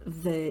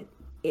 that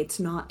it's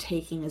not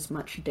taking as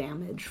much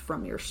damage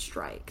from your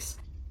strikes.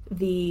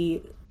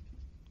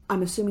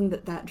 I'm assuming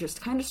that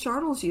just kind of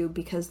startles you,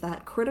 because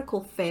that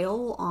critical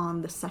fail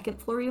on the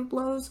second flurry of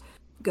blows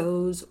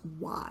goes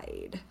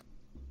wide.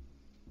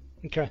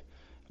 Okay.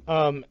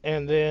 And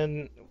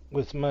then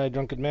with my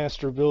Drunken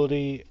Master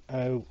ability,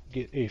 I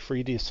get a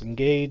free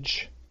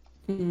disengage.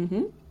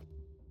 Mm-hmm.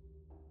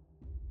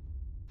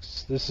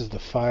 So this is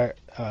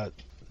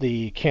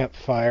the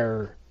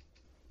campfire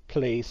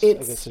place. I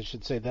guess I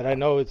should say that. I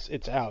know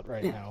it's out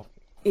right now.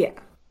 Yeah.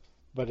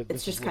 But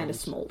it's just kind of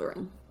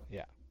smoldering.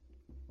 Yeah.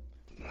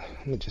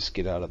 Let me just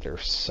get out of their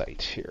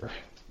sight here.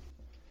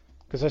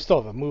 Because I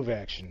still have a move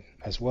action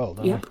as well,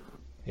 don't I?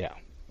 Yeah.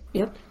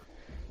 Yep.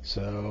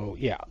 So,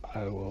 yeah,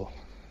 I'll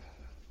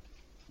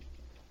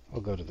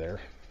go to there.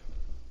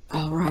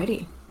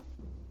 Alrighty.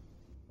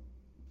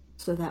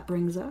 So that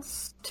brings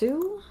us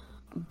to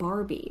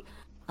Barbie.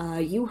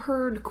 You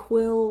heard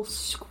Quill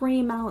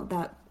scream out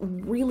that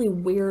really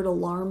weird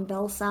alarm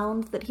bell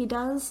sound that he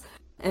does,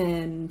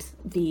 and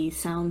the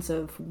sounds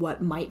of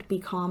what might be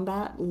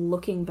combat.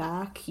 Looking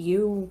back,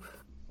 you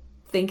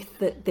think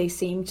that they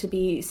seem to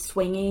be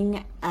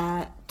swinging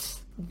at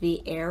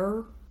the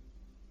air.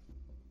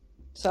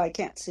 So I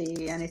can't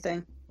see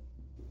anything.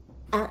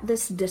 At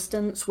this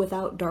distance,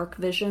 without dark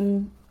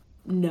vision,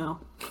 no.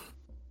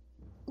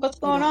 What's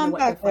going on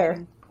back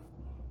there?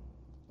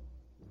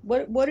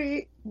 What are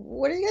you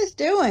guys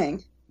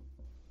doing?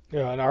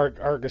 Yeah, and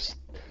Argus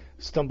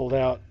stumbled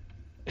out,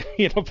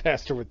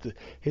 past her with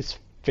his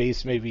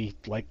face maybe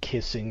like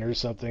kissing or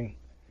something.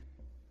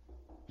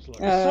 Like,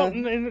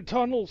 something in the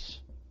tunnels.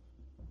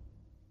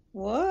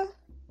 What?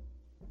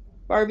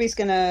 Barbie's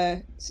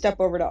gonna step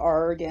over to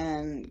Arg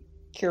and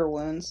cure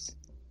wounds.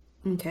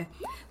 Okay.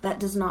 That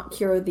does not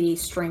cure the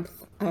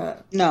strength.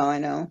 No, I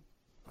know.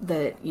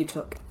 That you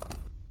took.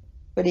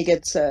 But he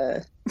gets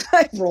I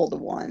rolled a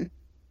 1.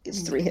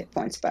 Gets 3 hit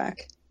points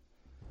back.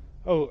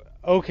 Oh,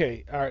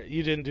 okay. All right.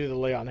 You didn't do the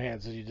lay on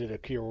hands, you did a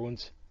cure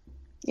wounds.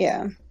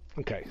 Yeah.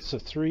 Okay, so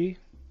 3.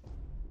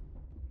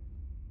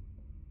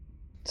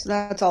 So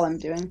that's all I'm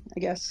doing, I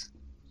guess.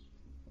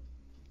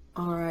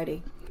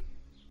 Alrighty.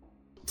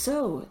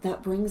 So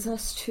that brings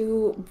us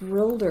to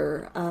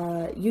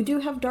Brilder. You do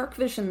have dark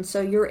vision,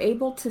 so you're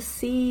able to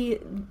see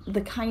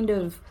the kind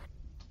of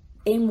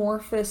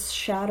amorphous,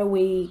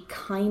 shadowy,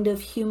 kind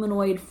of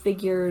humanoid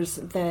figures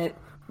that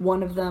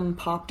One of them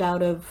popped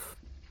out of...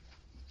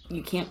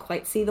 You can't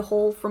quite see the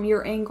hole from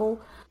your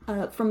angle,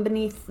 from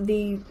beneath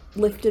the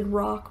lifted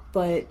rock,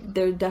 but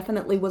there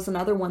definitely was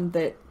another one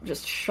that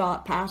just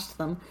shot past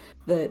them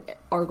that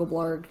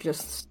ArgleBarb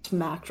just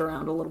smacked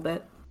around a little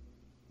bit.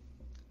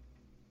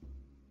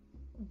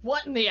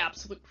 What in the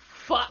absolute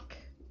fuck?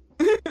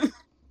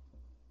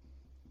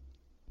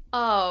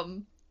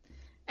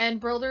 And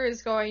Brilder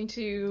is going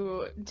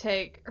to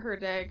take her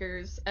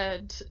daggers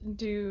and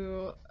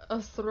do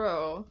a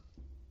throw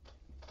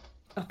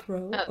A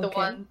throw? at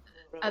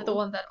the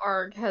one that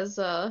Arg has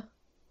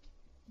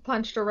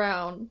punched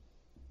around.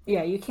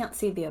 Yeah, you can't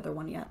see the other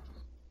one yet.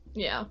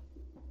 Yeah.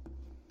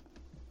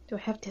 Do I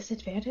have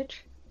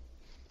disadvantage?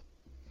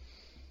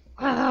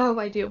 Oh,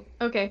 I do.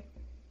 Okay.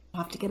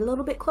 I'll have to get a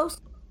little bit close.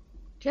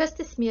 Just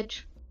a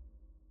smidge.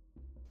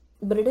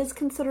 But it is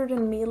considered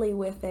in melee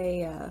with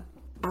a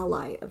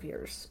ally of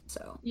yours,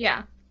 so...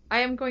 Yeah.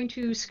 I am going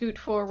to scoot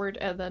forward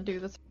and then do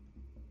the...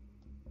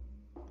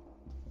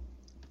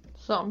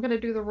 So I'm gonna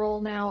do the roll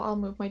now. I'll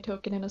move my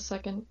token in a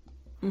second.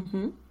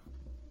 Mm-hmm.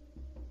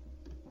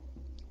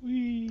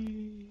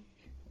 Whee.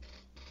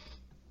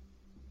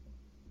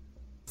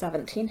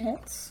 17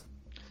 hits.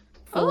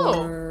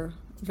 Oh!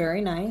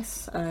 Very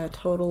nice. A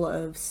total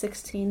of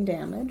 16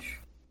 damage.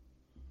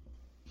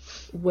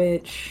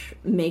 Which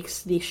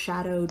makes the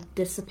shadow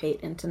dissipate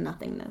into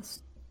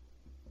nothingness.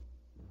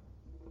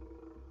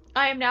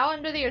 I am now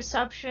under the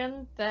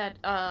assumption that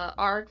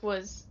Arg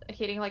was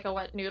hitting like a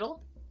wet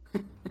noodle.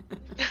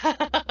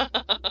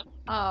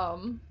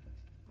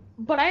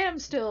 But I am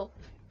still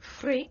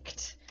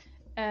freaked,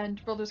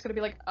 and Brilder's gonna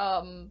be like,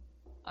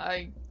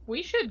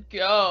 we should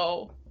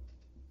go.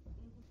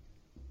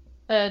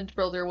 And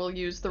Brilder will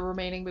use the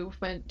remaining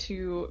movement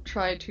to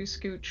try to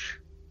scooch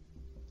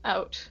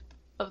out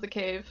of the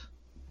cave.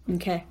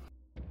 Okay.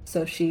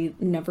 So she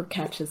never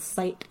catches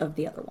sight of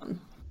the other one.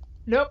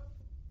 Nope.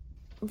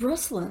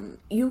 Ruslan,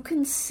 you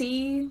can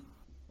see,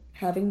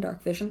 having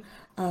dark vision,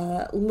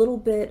 a little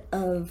bit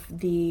of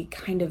the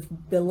kind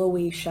of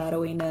billowy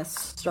shadowiness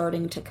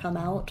starting to come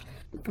out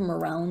from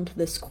around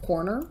this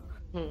corner,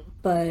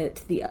 but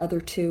the other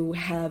two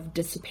have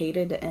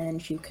dissipated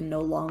and you can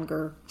no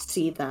longer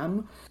see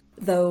them,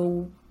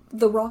 though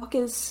the rock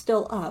is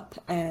still up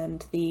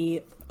and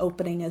the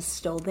opening is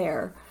still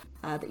there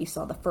that you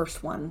saw the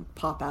first one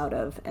pop out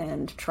of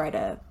and try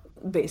to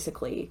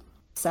basically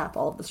sap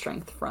all of the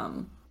strength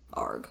from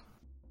Arg.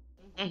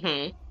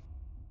 Mm-hmm.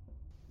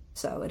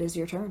 So it is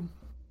your turn.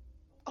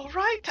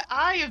 Alright,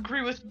 I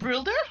agree with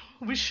Brilder.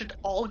 We should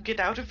all get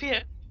out of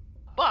here.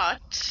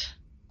 But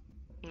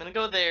I'm gonna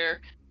go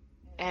there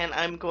and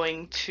I'm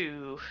going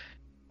to...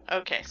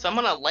 Okay, so I'm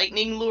gonna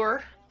lightning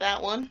lure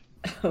that one.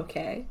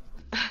 Okay.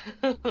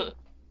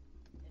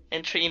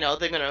 And, you know,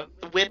 they're gonna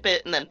whip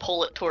it and then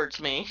pull it towards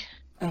me.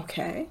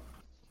 Okay.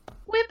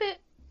 Whip it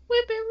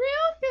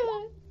real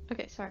good.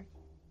 Okay, sorry.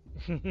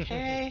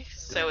 Okay,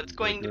 so it's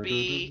going to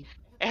be...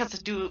 It has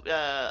to do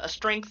a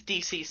strength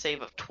DC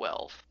save of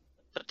 12,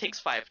 but it takes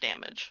 5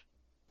 damage.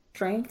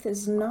 Strength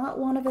is not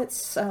one of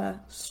its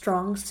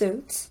strong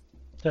suits.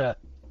 Yeah.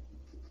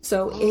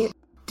 So it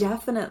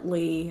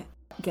definitely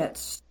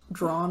gets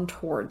drawn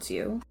towards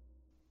you.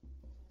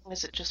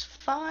 Is it just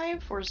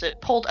 5, or is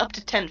it pulled up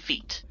to 10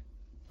 feet?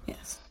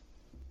 Yes.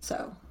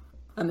 So,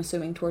 I'm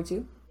assuming towards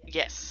you?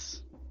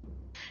 Yes.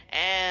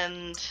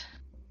 And...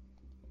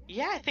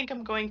 yeah, I think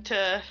I'm going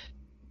to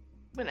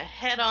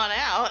head on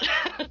out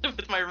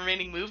with my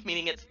remaining move,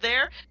 meaning it's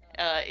there.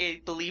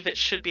 I believe it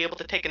should be able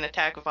to take an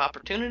attack of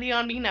opportunity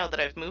on me now that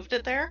I've moved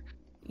it there.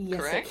 Yes,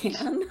 Correct? it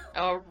can.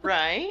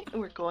 Alright,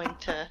 we're going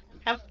to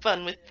have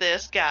fun with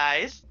this,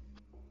 guys.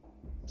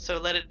 So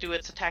let it do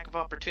its attack of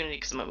opportunity,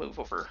 because I'm going to move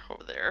over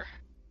there.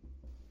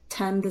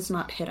 10 does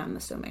not hit, I'm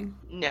assuming.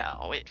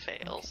 No, it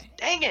fails. Okay.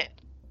 Dang it!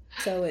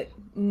 So it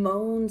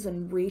moans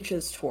and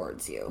reaches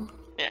towards you.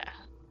 Yeah.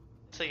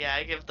 So yeah,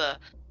 I give the,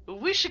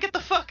 we should get the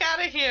fuck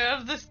out of here,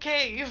 of this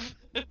cave!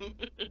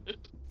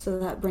 So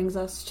that brings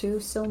us to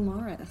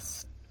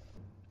Silmaris.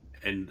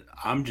 And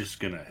I'm just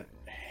gonna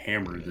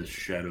hammer this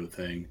shadow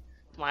thing.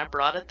 Well, I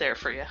brought it there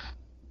for you.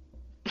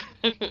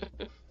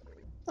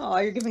 Oh,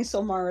 you're giving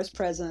Solmaris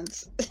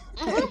presents.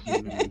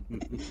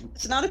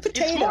 It's not a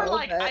potato. It's more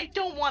like, but... I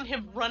don't want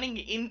him running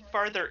in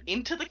farther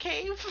into the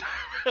cave.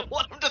 I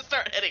want him to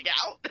start heading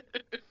out.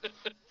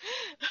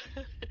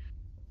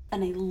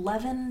 An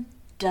 11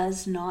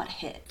 does not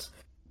hit.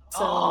 So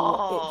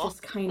Oh. it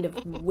just kind of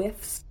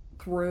whiffs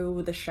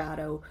through the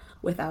shadow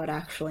without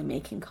actually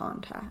making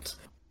contact.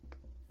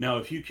 Now,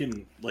 if you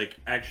can, like,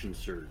 action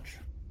surge.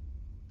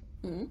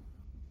 Hmm?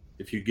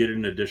 If you get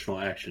an additional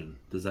action,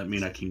 does that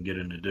mean I can get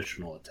an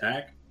additional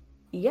attack?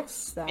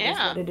 Yes, that is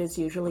Yeah. what it is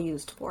usually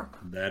used for.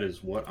 That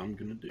is what I'm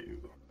gonna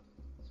do.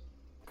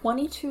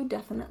 22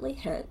 definitely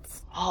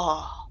hits.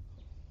 Oh,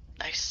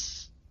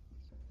 nice.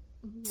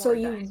 So More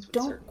you dice would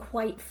don't certainly-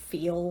 quite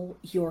feel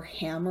your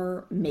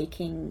hammer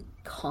making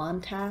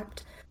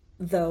contact,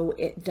 though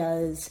it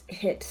does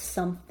hit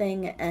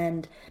something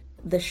and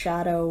the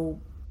shadow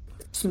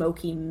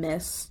smoky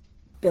mist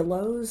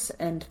billows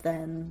and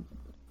then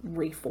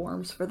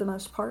reforms for the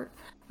most part.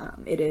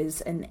 It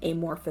is an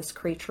amorphous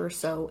creature,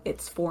 so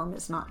its form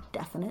is not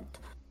definite.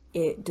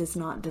 It does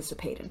not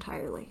dissipate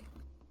entirely.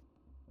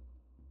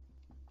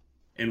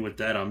 And with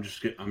that, I'm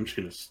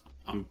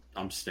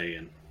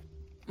staying.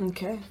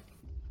 Okay.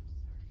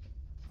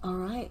 All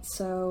right,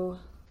 so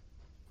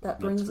that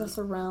brings us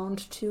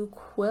around to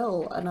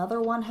Quill.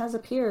 Another one has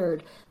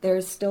appeared.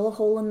 There's still a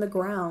hole in the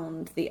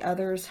ground. The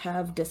others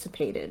have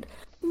dissipated.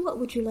 What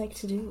would you like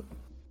to do?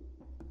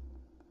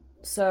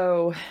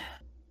 So,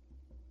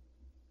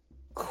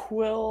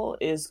 Quill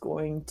is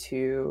going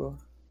to...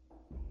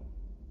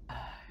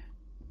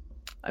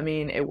 I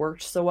mean, it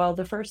worked so well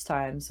the first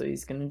time, so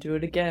he's gonna do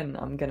it again.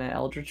 I'm gonna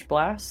Eldritch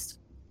Blast.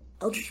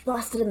 Eldritch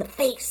Blast it in the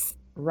face!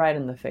 Right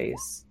in the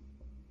face.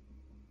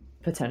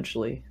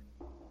 Potentially.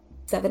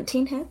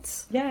 17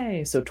 hits.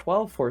 Yay! So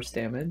 12 force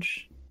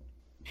damage.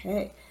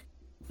 Okay.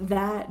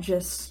 That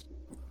just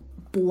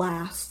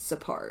blasts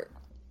apart.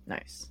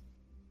 Nice.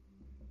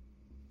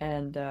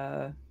 And,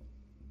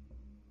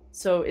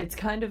 so it's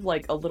kind of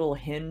like a little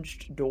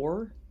hinged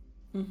door.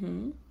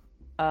 Mm-hmm.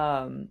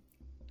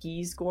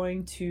 He's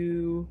going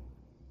to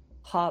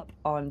hop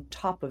on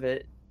top of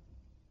it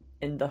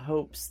in the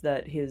hopes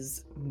that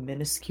his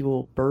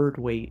minuscule bird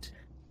weight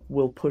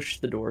will push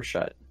the door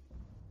shut.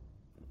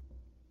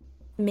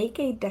 Make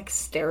a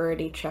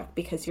dexterity check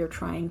because you're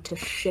trying to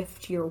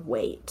shift your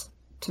weight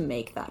to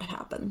make that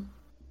happen.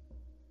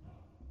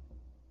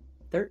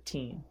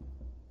 13.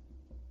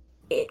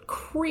 It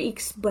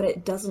creaks, but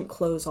it doesn't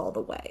close all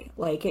the way.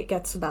 Like, it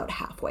gets about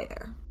halfway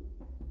there.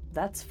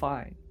 That's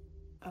fine.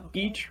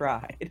 Okay. He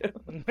tried.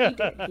 He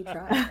did, he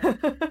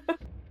tried.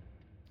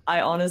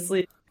 I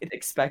honestly didn't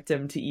expect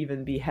him to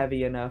even be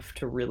heavy enough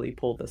to really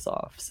pull this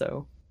off,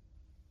 so...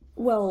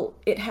 Well,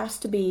 it has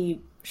to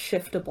be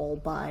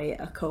shiftable by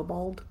a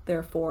kobold,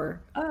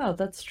 therefore... Oh,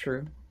 that's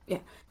true. Yeah,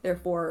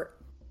 therefore,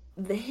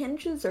 the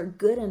hinges are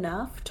good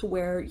enough to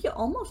where you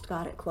almost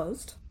got it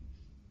closed.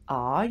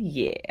 Aw,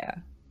 yeah.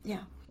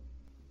 Yeah.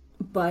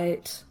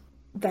 But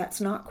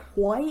that's not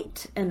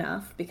quite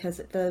enough because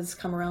it does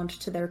come around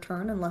to their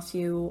turn unless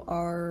you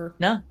are...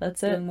 No,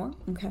 that's doing it. more?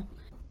 Okay.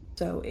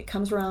 So it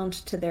comes around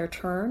to their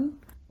turn,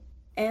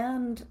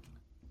 and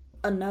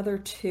another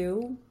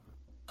two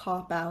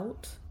pop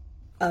out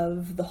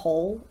of the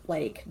hole,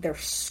 like they're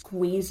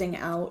squeezing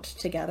out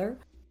together.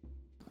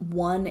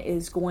 One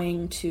is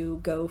going to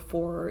go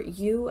for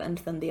you, and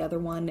then the other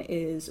one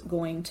is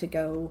going to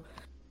go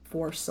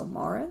for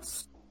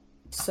Silmaris.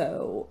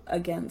 So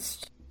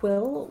against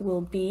Quill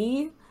will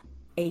be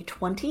a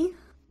 20.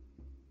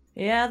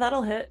 Yeah,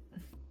 that'll hit.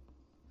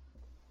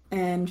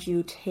 And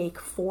you take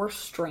 4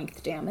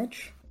 strength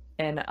damage.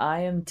 And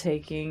I am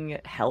taking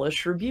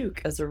Hellish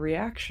Rebuke as a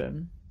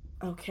reaction.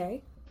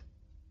 Okay.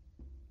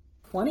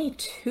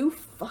 22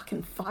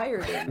 fucking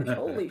fire damage.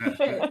 Holy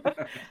shit.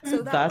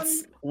 So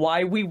that's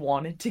why we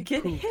wanted to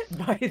get hit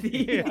by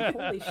the... Yeah,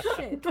 holy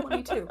shit,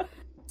 22.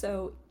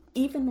 So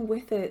even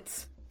with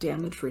its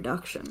damage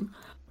reduction,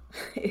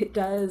 it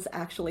does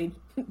actually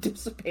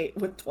dissipate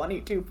with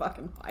 22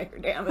 fucking fire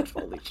damage.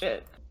 Holy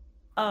shit.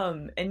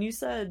 And you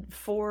said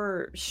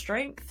 4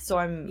 strength, so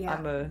I'm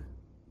a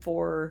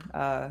 4,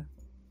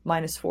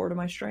 -4 to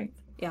my strength?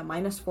 Yeah,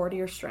 -4 to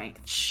your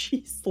strength.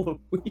 Jeez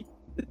Louise.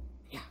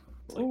 Yeah.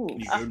 Like, can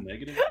you go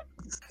negative?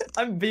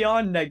 I'm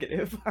beyond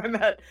negative. I'm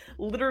at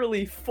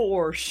literally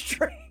 4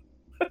 strength.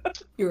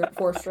 You're at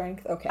 4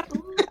 strength? Okay.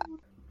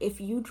 If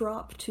you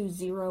drop to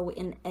 0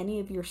 in any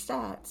of your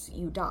stats,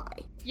 you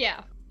die.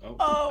 Yeah.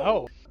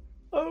 Oh.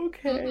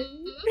 Okay.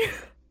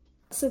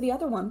 So the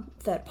other one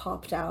that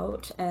popped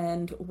out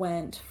and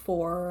went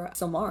for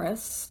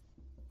Silmaris,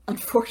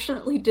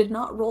 unfortunately did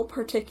not roll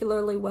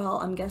particularly well.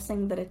 I'm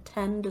guessing that a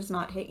 10 does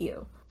not hit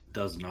you.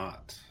 Does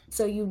not.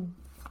 So you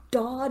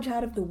dodge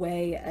out of the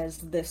way as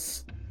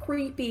this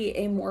creepy,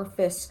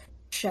 amorphous,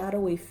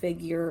 shadowy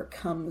figure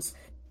comes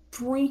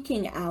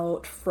streaking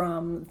out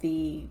from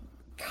the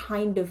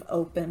kind of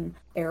open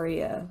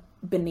area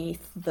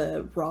beneath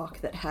the rock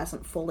that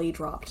hasn't fully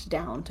dropped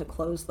down to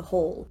close the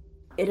hole.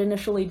 It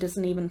initially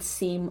doesn't even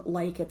seem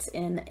like it's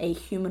in a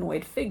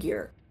humanoid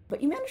figure,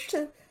 but you manage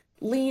to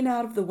lean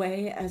out of the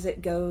way as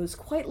it goes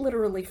quite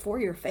literally for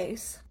your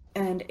face,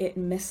 and it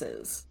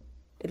misses.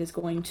 It is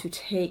going to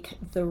take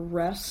the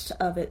rest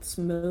of its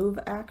move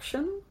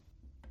action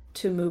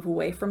to move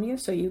away from you,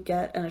 so you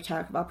get an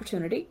attack of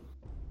opportunity.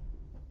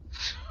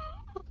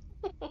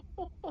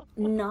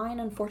 9,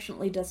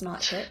 unfortunately, does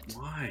not hit.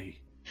 Why?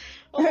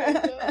 Oh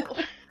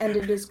no. And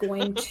it is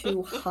going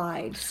to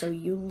hide, so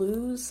you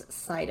lose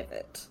sight of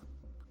it.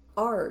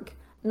 Arg,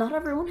 not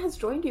everyone has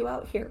joined you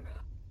out here,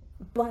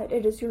 but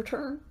it is your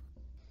turn.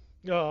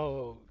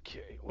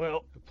 Okay,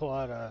 well, pull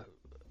out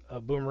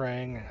a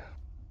boomerang.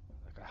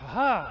 Like,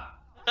 ha-ha!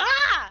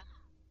 Ah!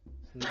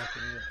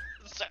 Nothing.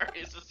 Sorry,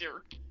 is this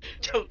your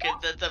token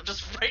that I'm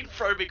just right in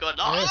front of me going,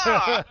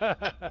 ah!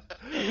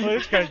 Well,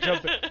 it's kind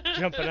of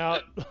jumping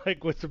out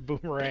like with the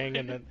boomerang,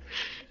 and then,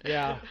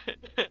 yeah,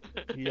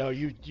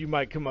 you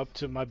might come up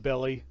to my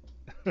belly,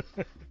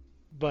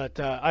 but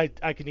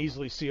I can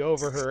easily see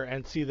over her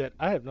and see that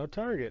I have no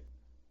target.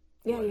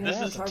 Yeah, you This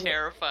have is a target.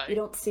 terrifying. You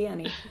don't see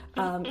any.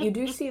 You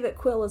do see that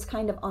Quill is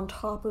kind of on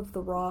top of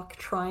the rock,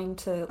 trying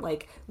to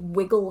like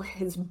wiggle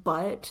his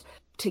butt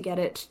to get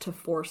it to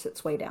force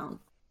its way down.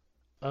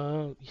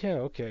 Yeah,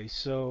 okay,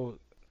 so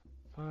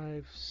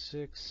 5,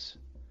 6.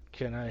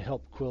 Can I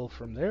help Quill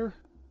from there?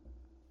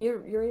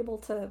 You're able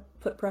to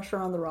put pressure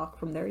on the rock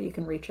from there. You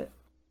can reach it.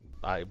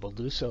 I will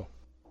do so.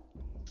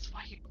 That's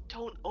why you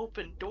don't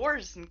open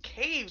doors in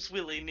caves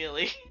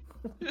willy-nilly.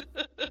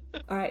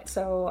 All right,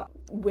 so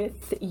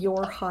with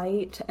your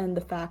height and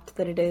the fact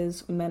that it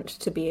is meant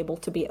to be able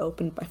to be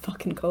opened by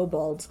fucking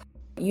kobolds,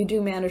 you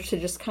do manage to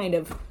just kind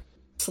of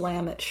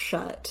slam it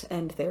shut,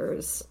 and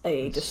there's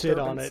a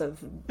disturbance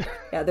of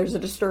there's a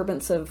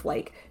disturbance of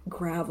like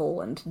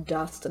gravel and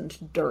dust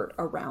and dirt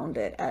around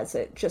it as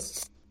it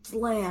just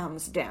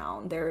slams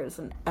down. There is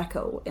an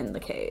echo in the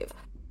cave.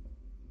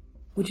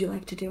 Would you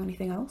like to do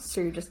anything else,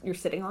 or you're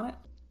sitting on it?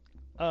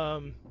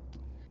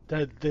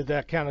 Did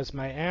that count as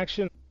my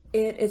action?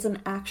 It is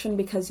an action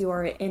because you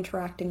are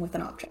interacting with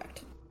an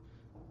object.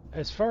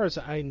 As far as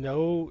I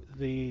know,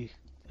 the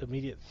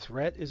immediate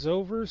threat is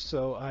over,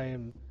 so I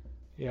am,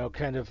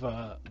 kind of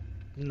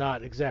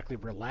not exactly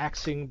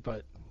relaxing,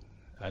 but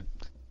I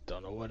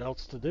don't know what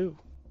else to do.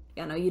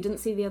 Yeah, no, you didn't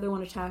see the other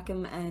one attack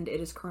him, and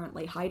it is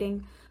currently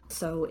hiding,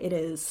 so it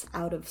is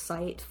out of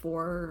sight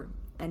for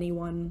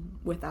anyone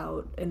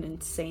without an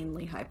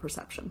insanely high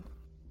perception.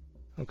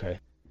 Okay.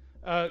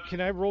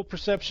 Can I roll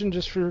perception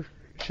just for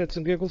shits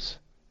and giggles?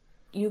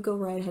 You go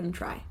right ahead and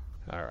try.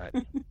 All right.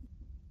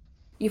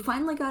 You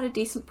finally got a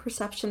decent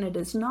perception. It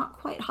is not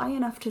quite high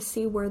enough to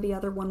see where the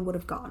other one would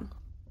have gone.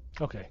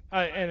 Okay.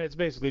 And it's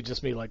basically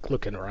just me, like,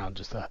 looking around,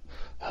 just,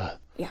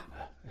 Yeah.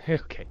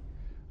 Okay.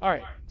 All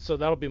right. So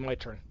that'll be my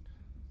turn.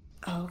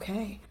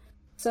 Okay.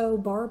 So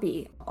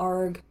Barbie,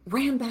 Arg,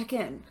 ran back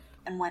in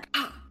and went,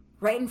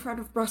 right in front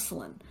of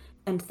Brusselin,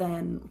 and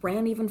then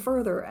ran even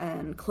further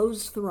and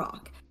closed the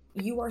rock.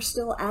 You are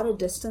still at a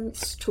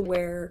distance to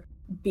where,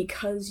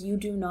 because you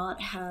do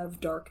not have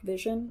dark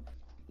vision,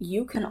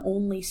 you can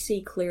only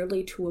see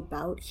clearly to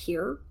about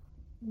here.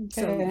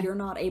 So you're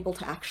not able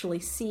to actually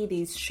see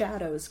these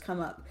shadows come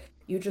up.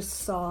 You just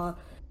saw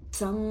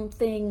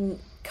something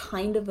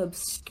kind of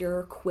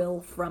obscure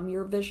Quill from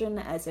your vision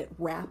as it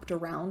wrapped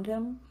around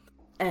him,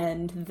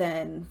 and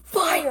then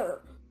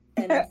fire!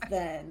 And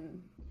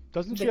then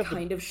Doesn't she the have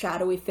kind of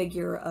shadowy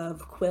figure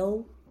of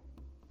Quill.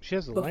 She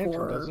has a before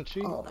lantern, doesn't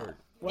she? all that.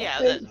 What?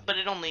 Yeah, but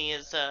it only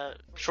is a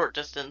short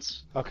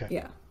distance. Okay.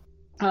 Yeah.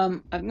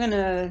 I'm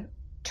gonna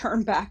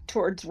turn back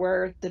towards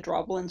where the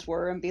Droblins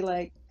were and be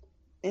like,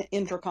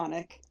 in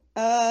Draconic,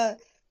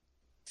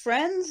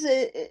 friends,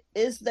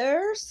 is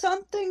there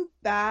something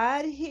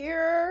bad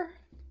here?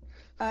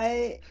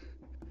 Did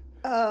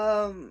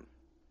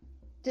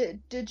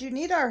you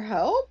need our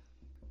help?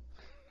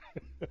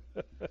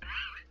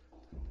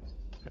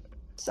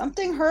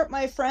 Something hurt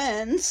my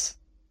friends.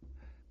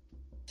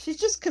 She's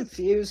just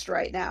confused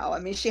right now. I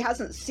mean, she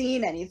hasn't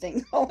seen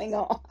anything going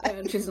on.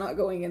 And she's not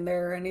going in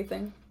there or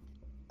anything?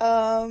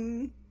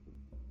 No,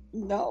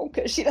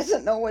 because she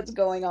doesn't know what's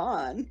going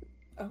on.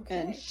 Okay.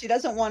 And she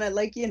doesn't want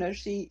to,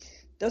 she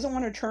doesn't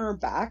want to turn her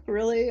back,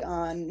 really,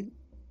 on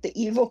the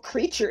evil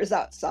creatures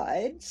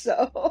outside,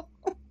 so...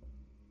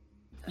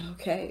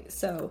 Okay,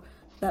 so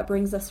that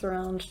brings us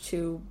around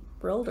to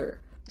Brilder.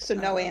 So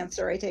no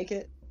answer, I take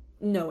it?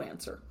 No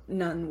answer.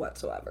 None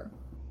whatsoever.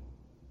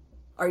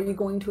 Are you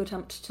going to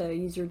attempt to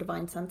use your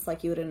divine sense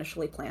like you had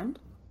initially planned?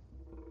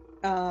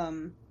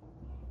 No.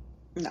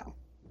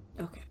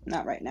 Okay.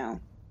 Not right now.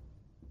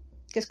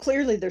 Because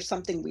clearly there's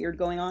something weird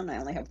going on. I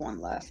only have one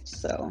left,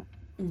 so...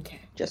 Okay.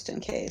 Just in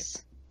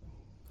case.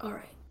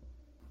 Alright.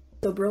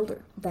 So,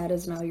 Brilder, that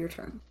is now your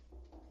turn.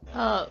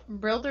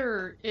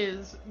 Brilder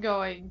is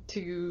going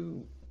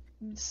to,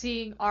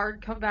 seeing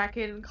Ard come back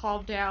in and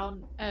calm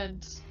down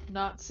and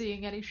not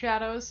seeing any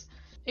shadows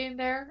in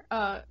there,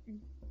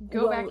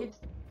 go back in.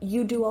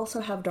 You do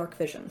also have dark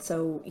vision,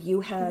 so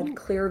you had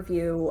clear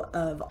view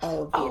of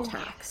all of the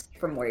attacks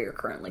from where you're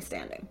currently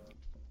standing.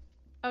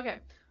 Okay.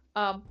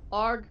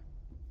 Arg,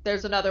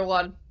 there's another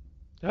one.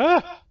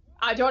 Ah!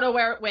 I don't know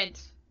where it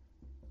went.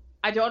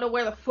 I don't know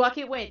where the fuck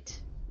it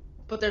went.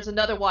 But there's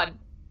another one.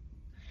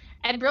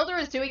 And Brilder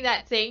is doing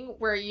that thing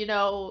where,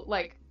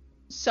 like,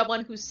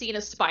 someone who's seen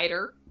a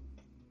spider,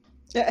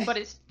 but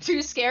is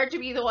too scared to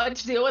be the one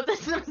to deal with it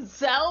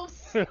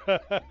themselves.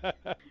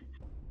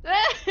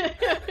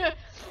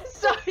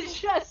 So it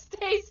just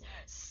stays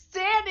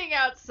standing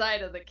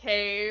outside of the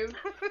cave,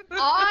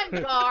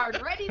 on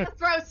guard, ready to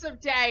throw some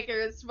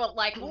daggers, but,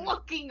 like,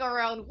 looking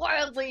around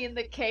wildly in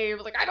the cave,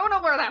 like, I don't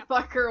know where that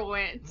fucker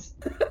went.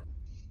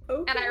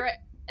 Okay.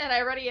 And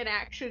I ready an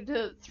action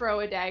to throw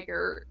a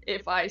dagger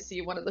if I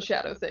see one of the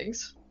shadow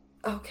things.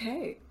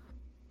 Okay.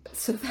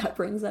 So that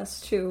brings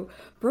us to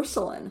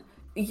Brusselin.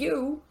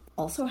 You,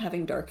 also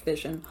having dark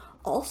vision,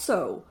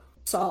 also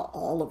saw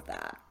all of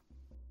that.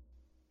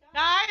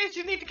 Guys,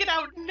 you need to get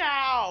out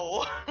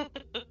now!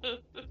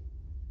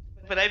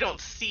 But I don't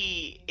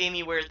see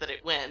anywhere that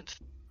it went.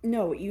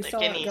 No, you Like saw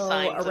any it go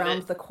signs of around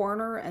it. the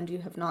corner, and you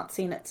have not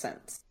seen it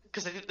since.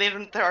 Because they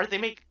don't. Are they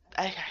make?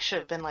 I should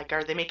have been like,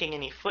 are they making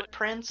any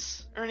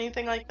footprints or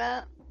anything like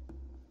that?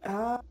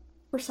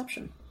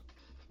 Perception.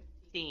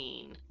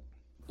 Scene.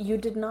 You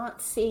did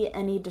not see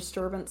any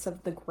disturbance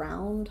of the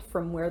ground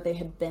from where they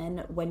had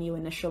been when you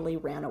initially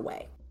ran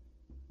away.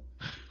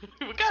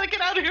 We gotta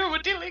get out of here. We're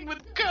dealing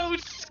with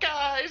ghosts,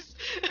 guys.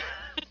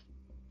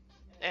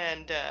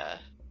 And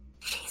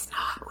She's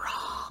not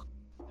wrong.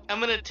 I'm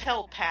gonna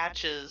tell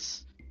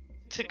Patches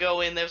to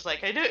go in. There's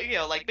like, I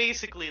know, like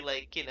basically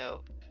like,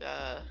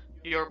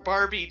 your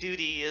Barbie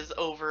duty is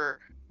over.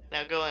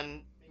 Now go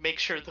and make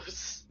sure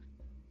those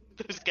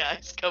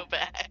guys come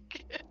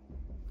back.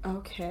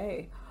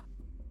 Okay.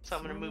 So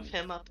I'm gonna move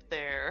him up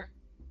there.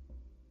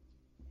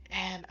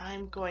 And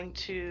I'm going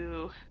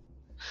to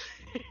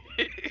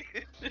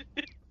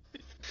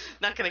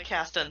not gonna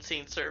cast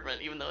Unseen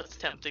Servant, even though it's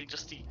tempting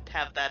just to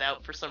have that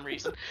out for some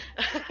reason.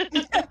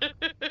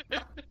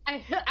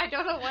 I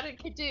don't know what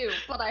it could do,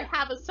 but I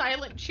have a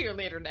silent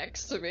cheerleader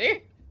next to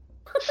me.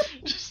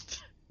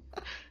 just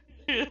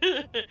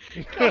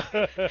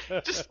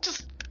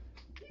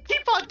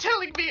keep on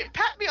telling me,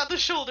 pat me on the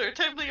shoulder,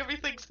 tell me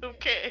everything's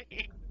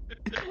okay.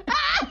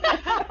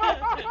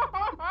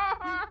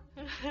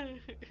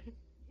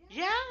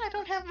 Yeah, I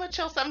don't have much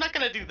else. I'm not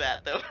gonna do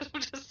that though.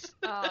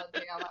 Oh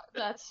damn,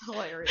 that's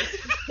hilarious.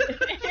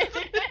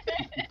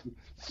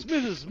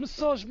 Smithers,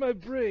 massage my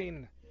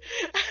brain.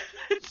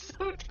 It's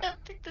so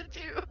tempting to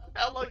do.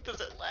 How long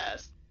does it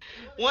last?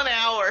 1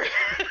 hour.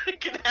 I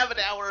can have an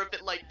hour of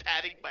it like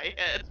patting my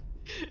head.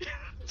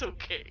 It's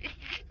okay.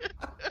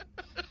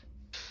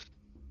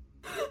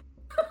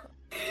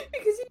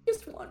 Because you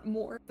just want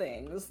more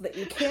things that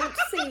you can't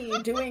see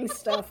doing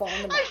stuff on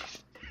the map.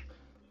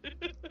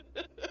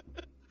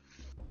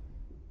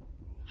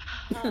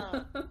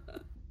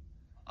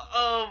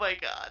 Oh my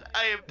god,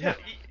 I am.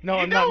 No,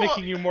 I'm not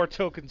making you more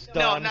tokens, Don.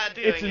 No, I'm not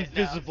doing it's it.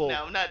 invisible.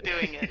 No, I'm not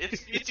doing it.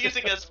 It's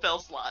using a spell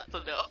slot,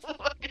 so no.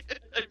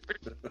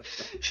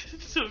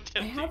 So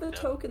tempting. I have a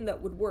token that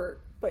would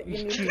work, but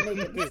you need to make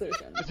a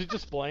decision. Is it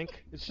just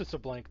blank? It's just a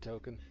blank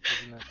token,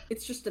 isn't it?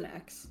 It's just an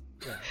X.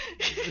 Yeah.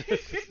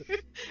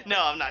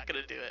 No, I'm not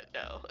gonna do it.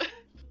 No.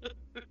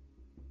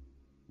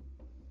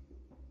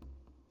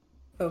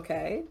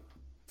 Okay.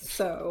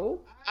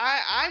 So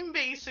I'm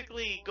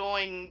basically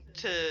going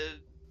to.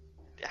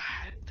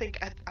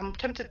 I'm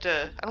tempted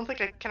to. I don't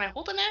think I can. I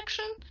hold an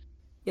action?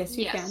 yes,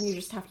 you can. You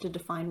just have to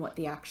define what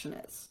the action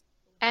is.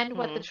 And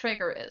what the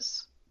trigger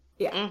is.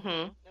 Yeah.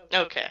 Mm-hmm.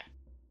 Okay.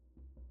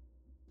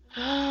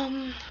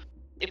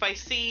 If I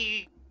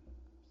see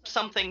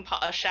something,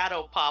 a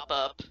shadow pop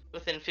up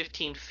within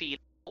 15 feet,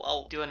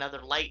 I'll do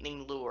another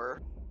lightning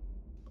lure.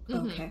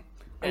 Okay.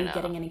 Are you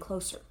getting any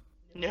closer?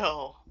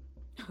 No.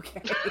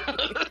 Okay.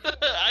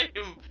 I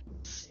am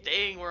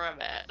staying where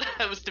I'm at.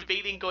 I was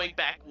debating going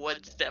back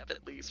one step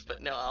at least,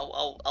 but no,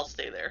 I'll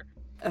stay there.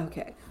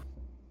 Okay.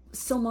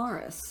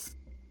 Silmaris,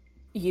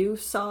 you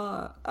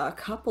saw a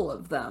couple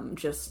of them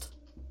just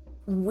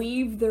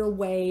weave their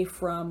way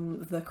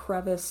from the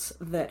crevice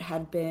that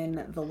had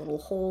been the little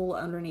hole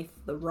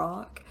underneath the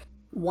rock,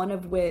 one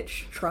of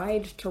which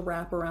tried to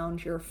wrap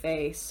around your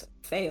face,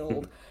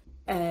 failed,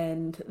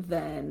 and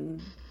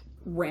then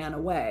ran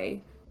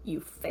away. You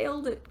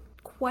failed at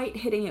quite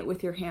hitting it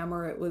with your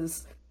hammer. It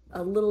was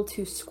a little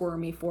too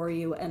squirmy for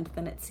you, and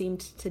then it seemed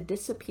to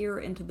disappear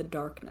into the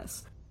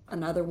darkness.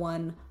 Another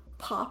one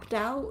popped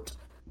out,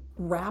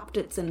 wrapped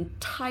its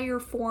entire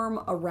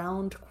form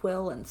around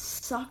Quill, and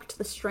sucked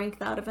the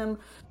strength out of him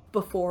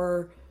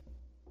before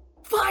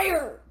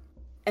fire!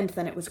 And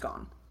then it was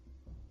gone.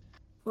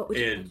 What would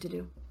you like to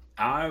do?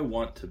 I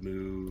want to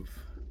move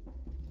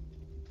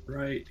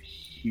right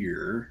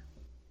here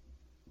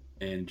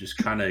and just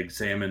kind of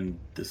examine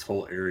this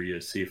whole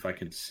area, see if I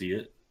can see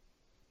it.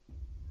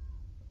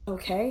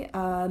 Okay,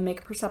 make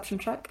a perception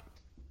check.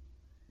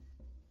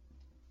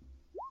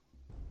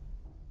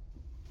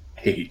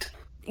 8.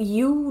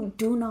 You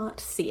do not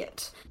see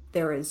it.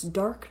 There is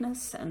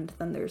darkness, and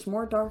then there's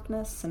more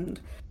darkness,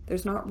 and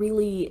there's not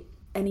really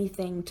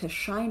anything to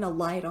shine a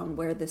light on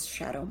where this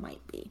shadow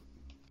might be.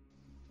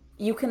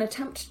 You can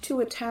attempt to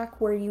attack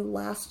where you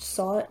last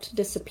saw it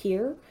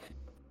disappear,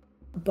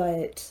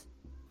 but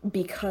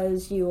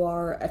because you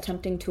are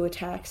attempting to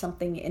attack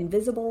something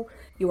invisible,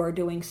 you are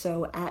doing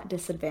so at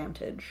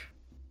disadvantage.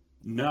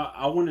 No,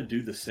 I want to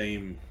do the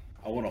same.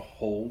 I want to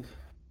hold.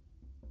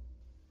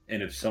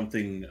 And if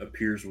something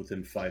appears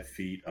within 5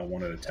 feet, I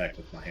want to attack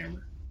with my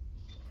hammer.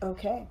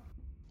 Okay.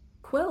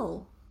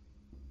 Quill,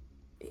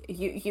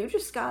 you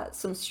just got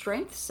some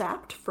strength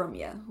sapped from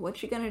you.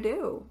 What you gonna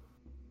do?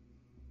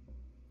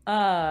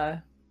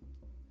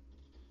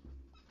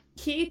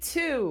 He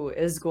too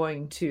is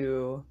going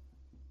to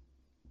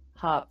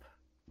hop.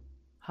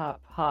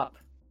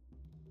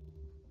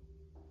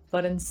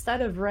 But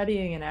instead of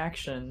readying an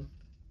action,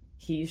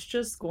 he's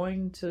just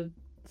going to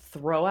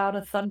throw out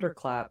a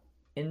thunderclap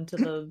into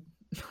the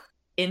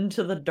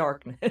into the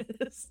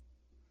darkness.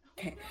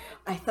 Okay.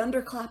 I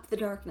thunderclap the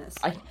darkness.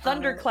 I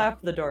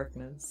thunderclap the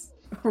darkness.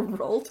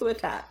 Roll to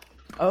attack.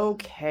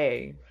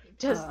 Okay.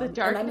 Does the And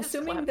darkness I'm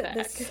assuming clap that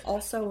back? this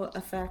also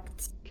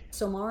affects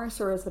Silmaris,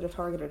 or is it a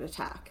targeted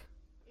attack?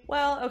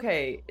 Well,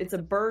 okay, it's a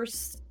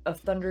burst of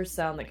thunderous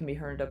sound that can be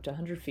heard up to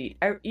 100 feet.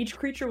 Each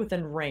creature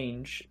within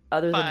range,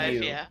 other than 5,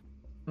 you, yeah.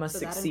 must So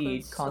that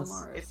succeed. includes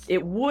Silmaris.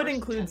 It would First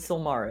include attack.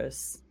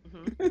 Silmaris.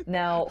 Mhm.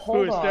 Now, Who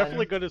hold is on.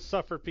 definitely going to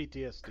suffer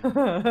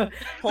PTSD.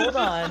 Hold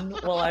on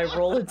while I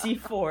roll a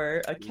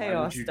d4, a Why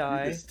chaos would you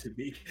die. do this to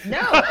me? No,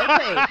 okay.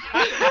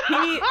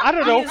 I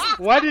don't know. is-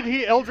 Why did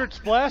he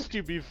Eldritch Blast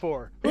you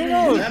before? Who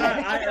knows?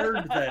 I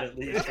earned that at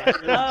least. I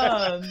earned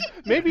that.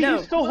 Maybe No,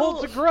 he still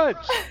holds a Quill-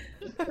 grudge.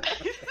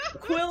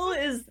 Quill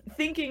is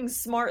thinking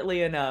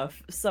smartly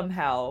enough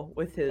somehow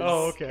with his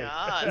Oh, okay.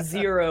 God.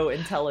 0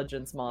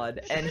 intelligence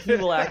mod, and he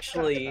will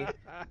actually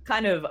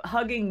kind of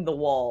hugging the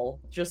wall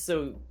just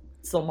so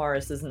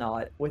Silmaris is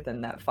not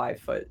within that 5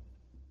 foot.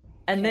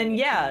 And then, Okay,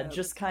 yeah,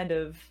 just kind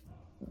of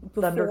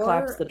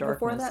thunderclaps the darkness.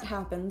 Before that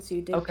happens,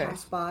 you did Okay.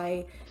 pass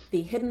by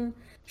the hidden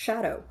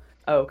shadow,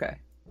 Oh, okay.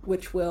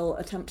 which will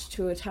attempt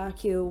to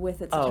attack you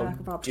with its Oh, attack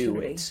of do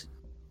opportunity. it.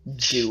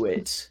 Do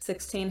it.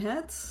 16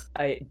 hits,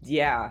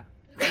 Yeah.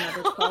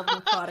 another 12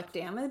 necrotic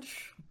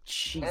damage.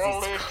 Jesus.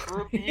 Hellish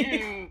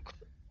rebuke.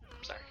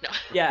 Sorry, no.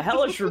 Yeah,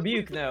 hellish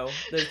rebuke, no,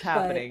 that's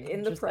happening. But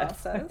in the Just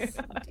process,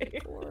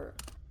 FYI.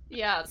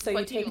 Yeah. so you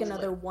but take he's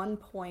another 1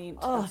 point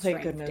Oh, of thank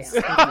strength goodness.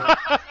 damage.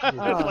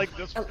 It's like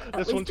this At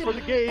one's least for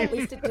the game. At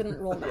least it didn't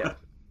roll now.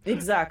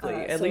 Exactly.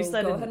 At So least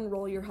I go didn't. ahead and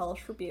roll your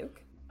hellish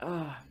rebuke.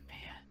 Oh,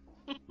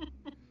 man.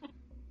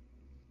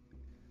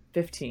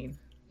 15.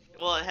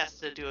 Well, it has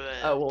to do a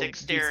Oh, well,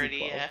 dexterity,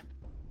 DC 12. yeah.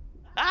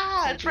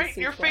 Ah, So it's right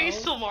in your DC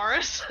face, 12.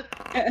 Silmaris.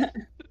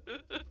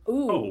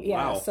 Ooh, Oh,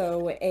 yeah. wow.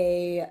 So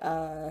a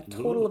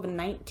total Ooh. of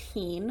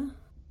 19. So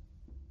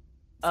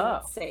Oh.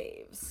 it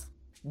saves.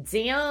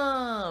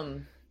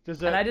 Damn!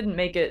 Does And I that, didn't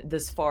make it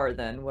this far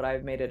then. Would I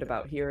have made it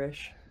about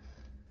here-ish?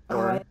 It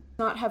does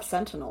not have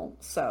Sentinel,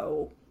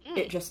 so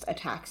it just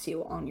attacks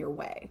you on your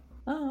way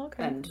Oh,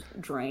 okay. and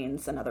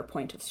drains another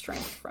point of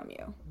strength from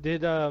you.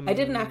 did I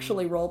didn't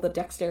actually roll the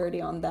dexterity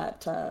on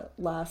that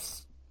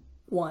last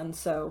one,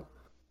 so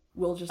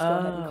we'll just go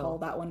ahead and Oh. call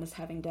that one as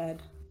having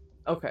dead.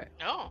 Okay.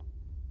 No.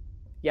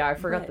 Yeah, I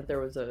forgot But- that there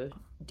was a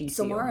DC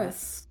on that.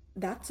 Silmaris,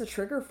 that's a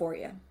trigger for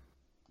you.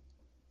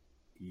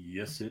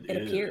 Yes, it It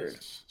is.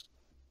 appeared.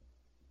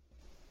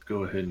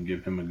 Go ahead and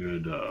give him a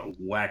good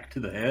whack to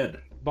the head.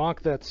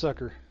 bonk that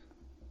sucker?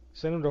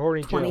 Send him to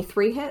horny jail.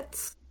 23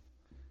 hits.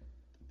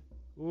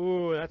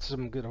 Ooh, that's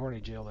some good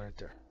horny jail right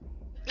there.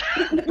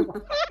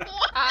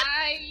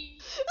 I.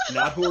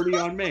 Not horny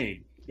on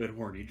Maine, but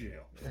horny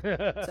jail.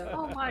 So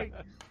Oh my.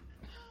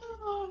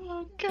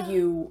 Oh, God.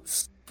 you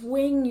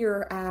swing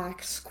your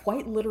axe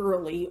quite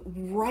literally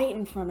right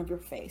in front of your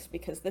face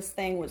because this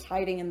thing was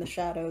hiding in the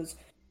shadows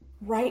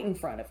right in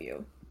front of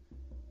you.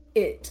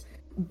 It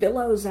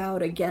billows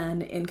out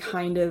again in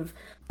kind of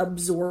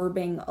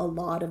absorbing a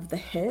lot of the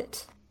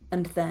hit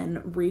and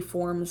then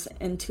reforms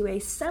into a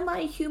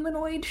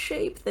semi-humanoid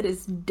shape that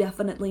is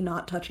definitely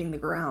not touching the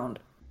ground.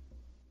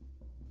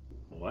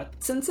 What?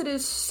 Since it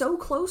is so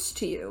close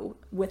to you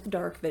with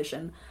dark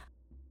vision,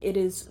 it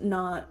is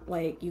not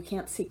like you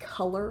can't see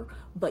color,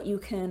 but you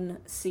can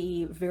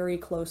see very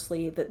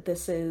closely that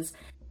this is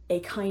a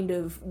kind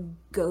of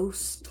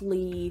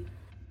ghostly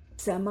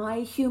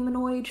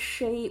semi-humanoid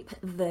shape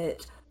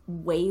that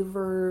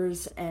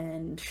wavers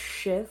and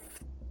shifts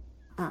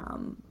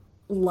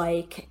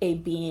like a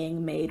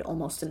being made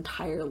almost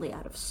entirely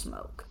out of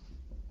smoke.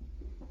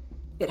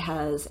 It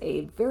has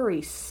a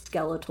very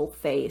skeletal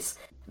face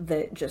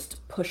that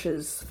just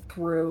pushes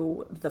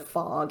through the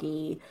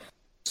foggy,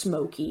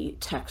 smoky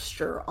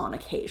texture on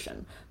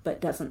occasion, but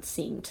doesn't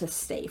seem to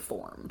stay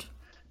formed.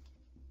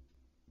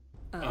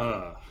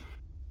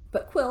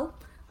 But Quill,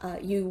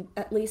 you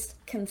at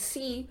least can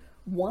see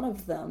one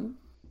of them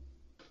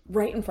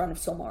right in front of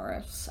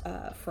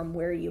Silmaris from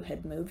where you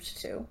had moved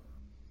to,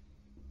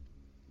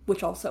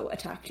 which also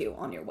attacked you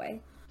on your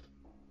way.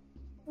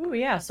 Ooh,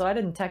 yeah, so I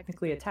didn't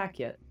technically attack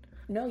yet.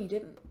 No, you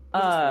didn't. You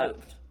just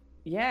moved.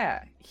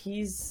 Yeah,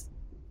 he's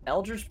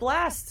Eldritch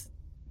Blast.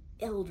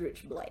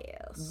 Eldritch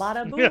Blast.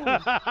 Bada boom.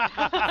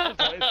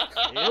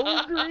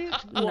 Eldritch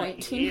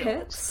 19 Blast.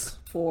 hits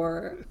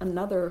for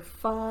another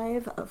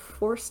 5 of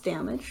force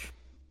damage.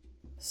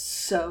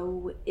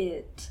 So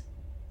it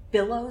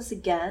billows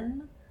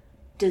again,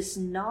 does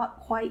not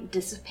quite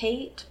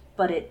dissipate,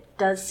 but it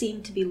does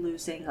seem to be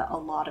losing a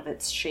lot of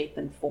its shape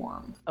and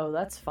form. Oh,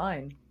 that's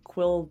fine.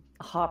 Quill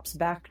hops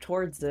back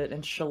towards it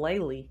and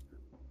shillelagh.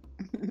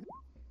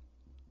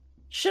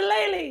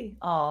 Shillelagh!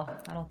 Aw,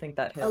 I don't think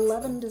that hits.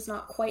 11 does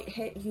not quite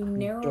hit. You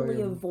narrowly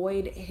Damn.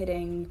 avoid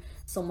hitting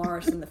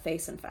Silmaris in the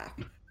face, in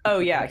fact. Oh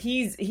yeah,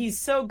 he's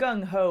so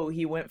gung ho.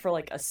 He went for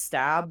like a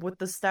stab with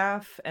the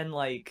staff and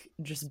like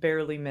just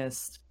barely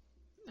missed.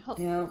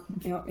 Yep.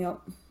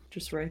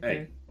 Just right Hey.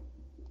 there.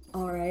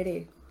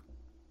 Alrighty.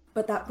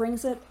 But that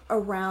brings it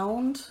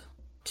around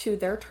to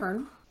their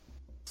turn.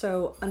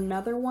 So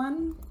another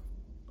one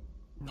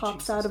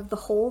pops out of the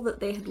hole that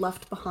they had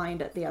left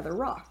behind at the other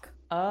rock.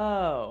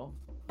 Oh.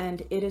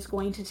 and it is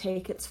going to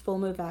take its full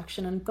move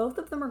action, and both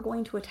of them are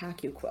going to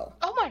attack you, Quill.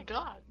 Oh my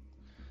god.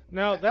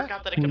 Now I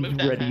forgot that it could move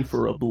that ready fast.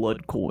 for a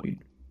blood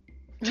coin?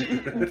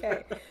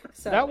 Okay,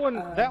 so that one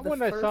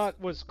I first... thought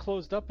was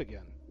closed up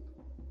again.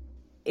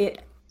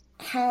 It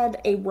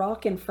had a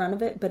rock in front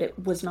of it, but it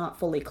was not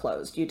fully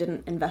closed. You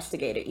didn't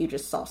investigate it, you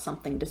just saw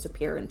something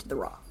disappear into the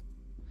rock.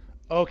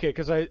 Okay,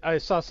 because I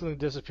saw something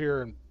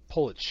disappear and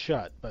pull it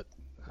shut, but...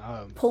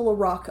 Pull a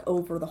rock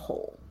over the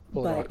hole,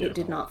 but it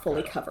did over. not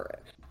fully cover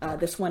it.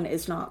 This one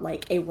is not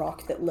like a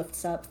rock that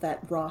lifts up. That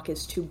rock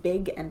is too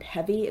big and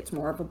heavy. It's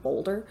more of a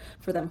boulder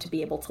for them to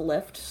be able to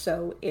lift,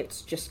 so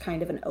it's just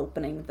kind of an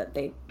opening that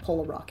they pull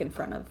a rock in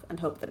front of and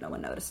hope that no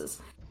one notices.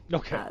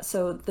 Okay.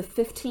 So the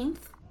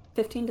 15th,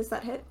 does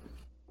that hit?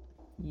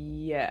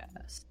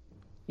 Yes.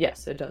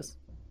 Yes, it does.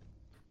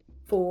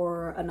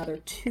 For another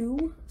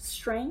 2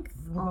 strength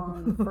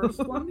on the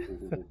first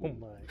one. Oh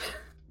my.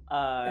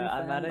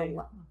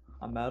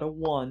 I'm at a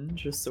 1,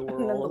 just so And we're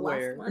then all the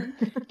aware. last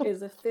one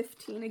is a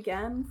 15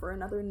 again for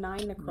another 9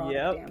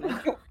 necrotic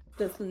damage.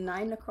 Does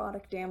 9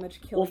 necrotic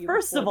damage kill you? Well,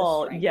 first before of the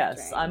all, strength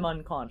yes, drain? I'm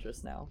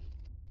unconscious now.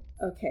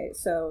 Okay,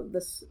 so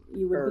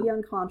you would be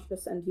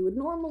unconscious, and you would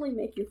normally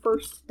make your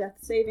first death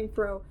saving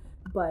throw,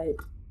 but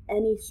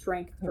any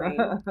strength drain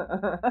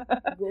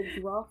will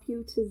drop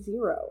you to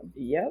 0.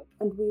 Yep.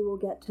 And we will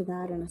get to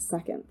that in a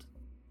second.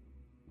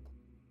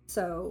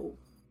 So,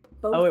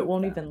 both Oh, it of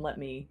won't them- even let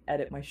me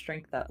edit my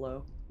strength that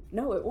low.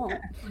 No, it won't.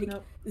 Like,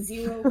 Nope.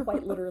 0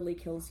 quite literally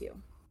kills you.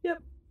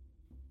 Yep.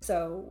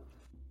 So,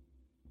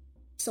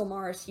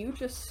 Silmaris, you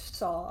just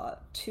saw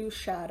 2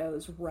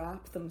 shadows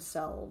wrap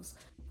themselves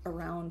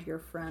around your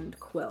friend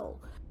Quill,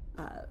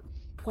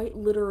 quite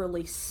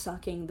literally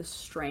sucking the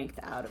strength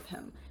out of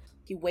him.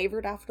 He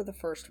wavered after the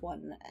first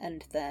one,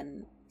 and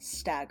then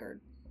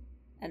staggered,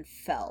 and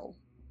fell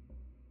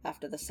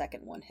after the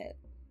second one hit.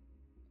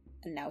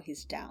 And now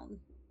he's down,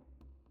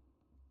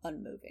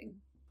 unmoving.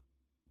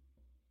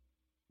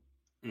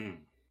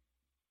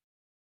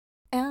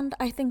 And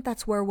I think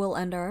that's where we'll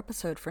end our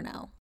episode for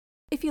now.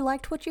 If you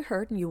liked what you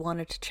heard and you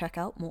wanted to check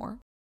out more,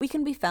 we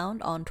can be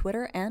found on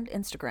Twitter and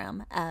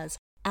Instagram as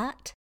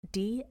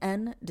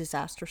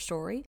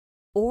 @DNDisasterStory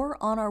or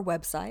on our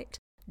website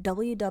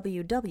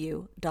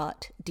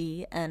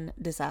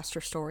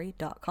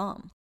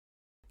www.dndisasterstory.com.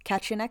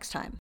 Catch you next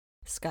time.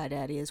 Sky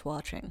Daddy is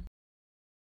watching.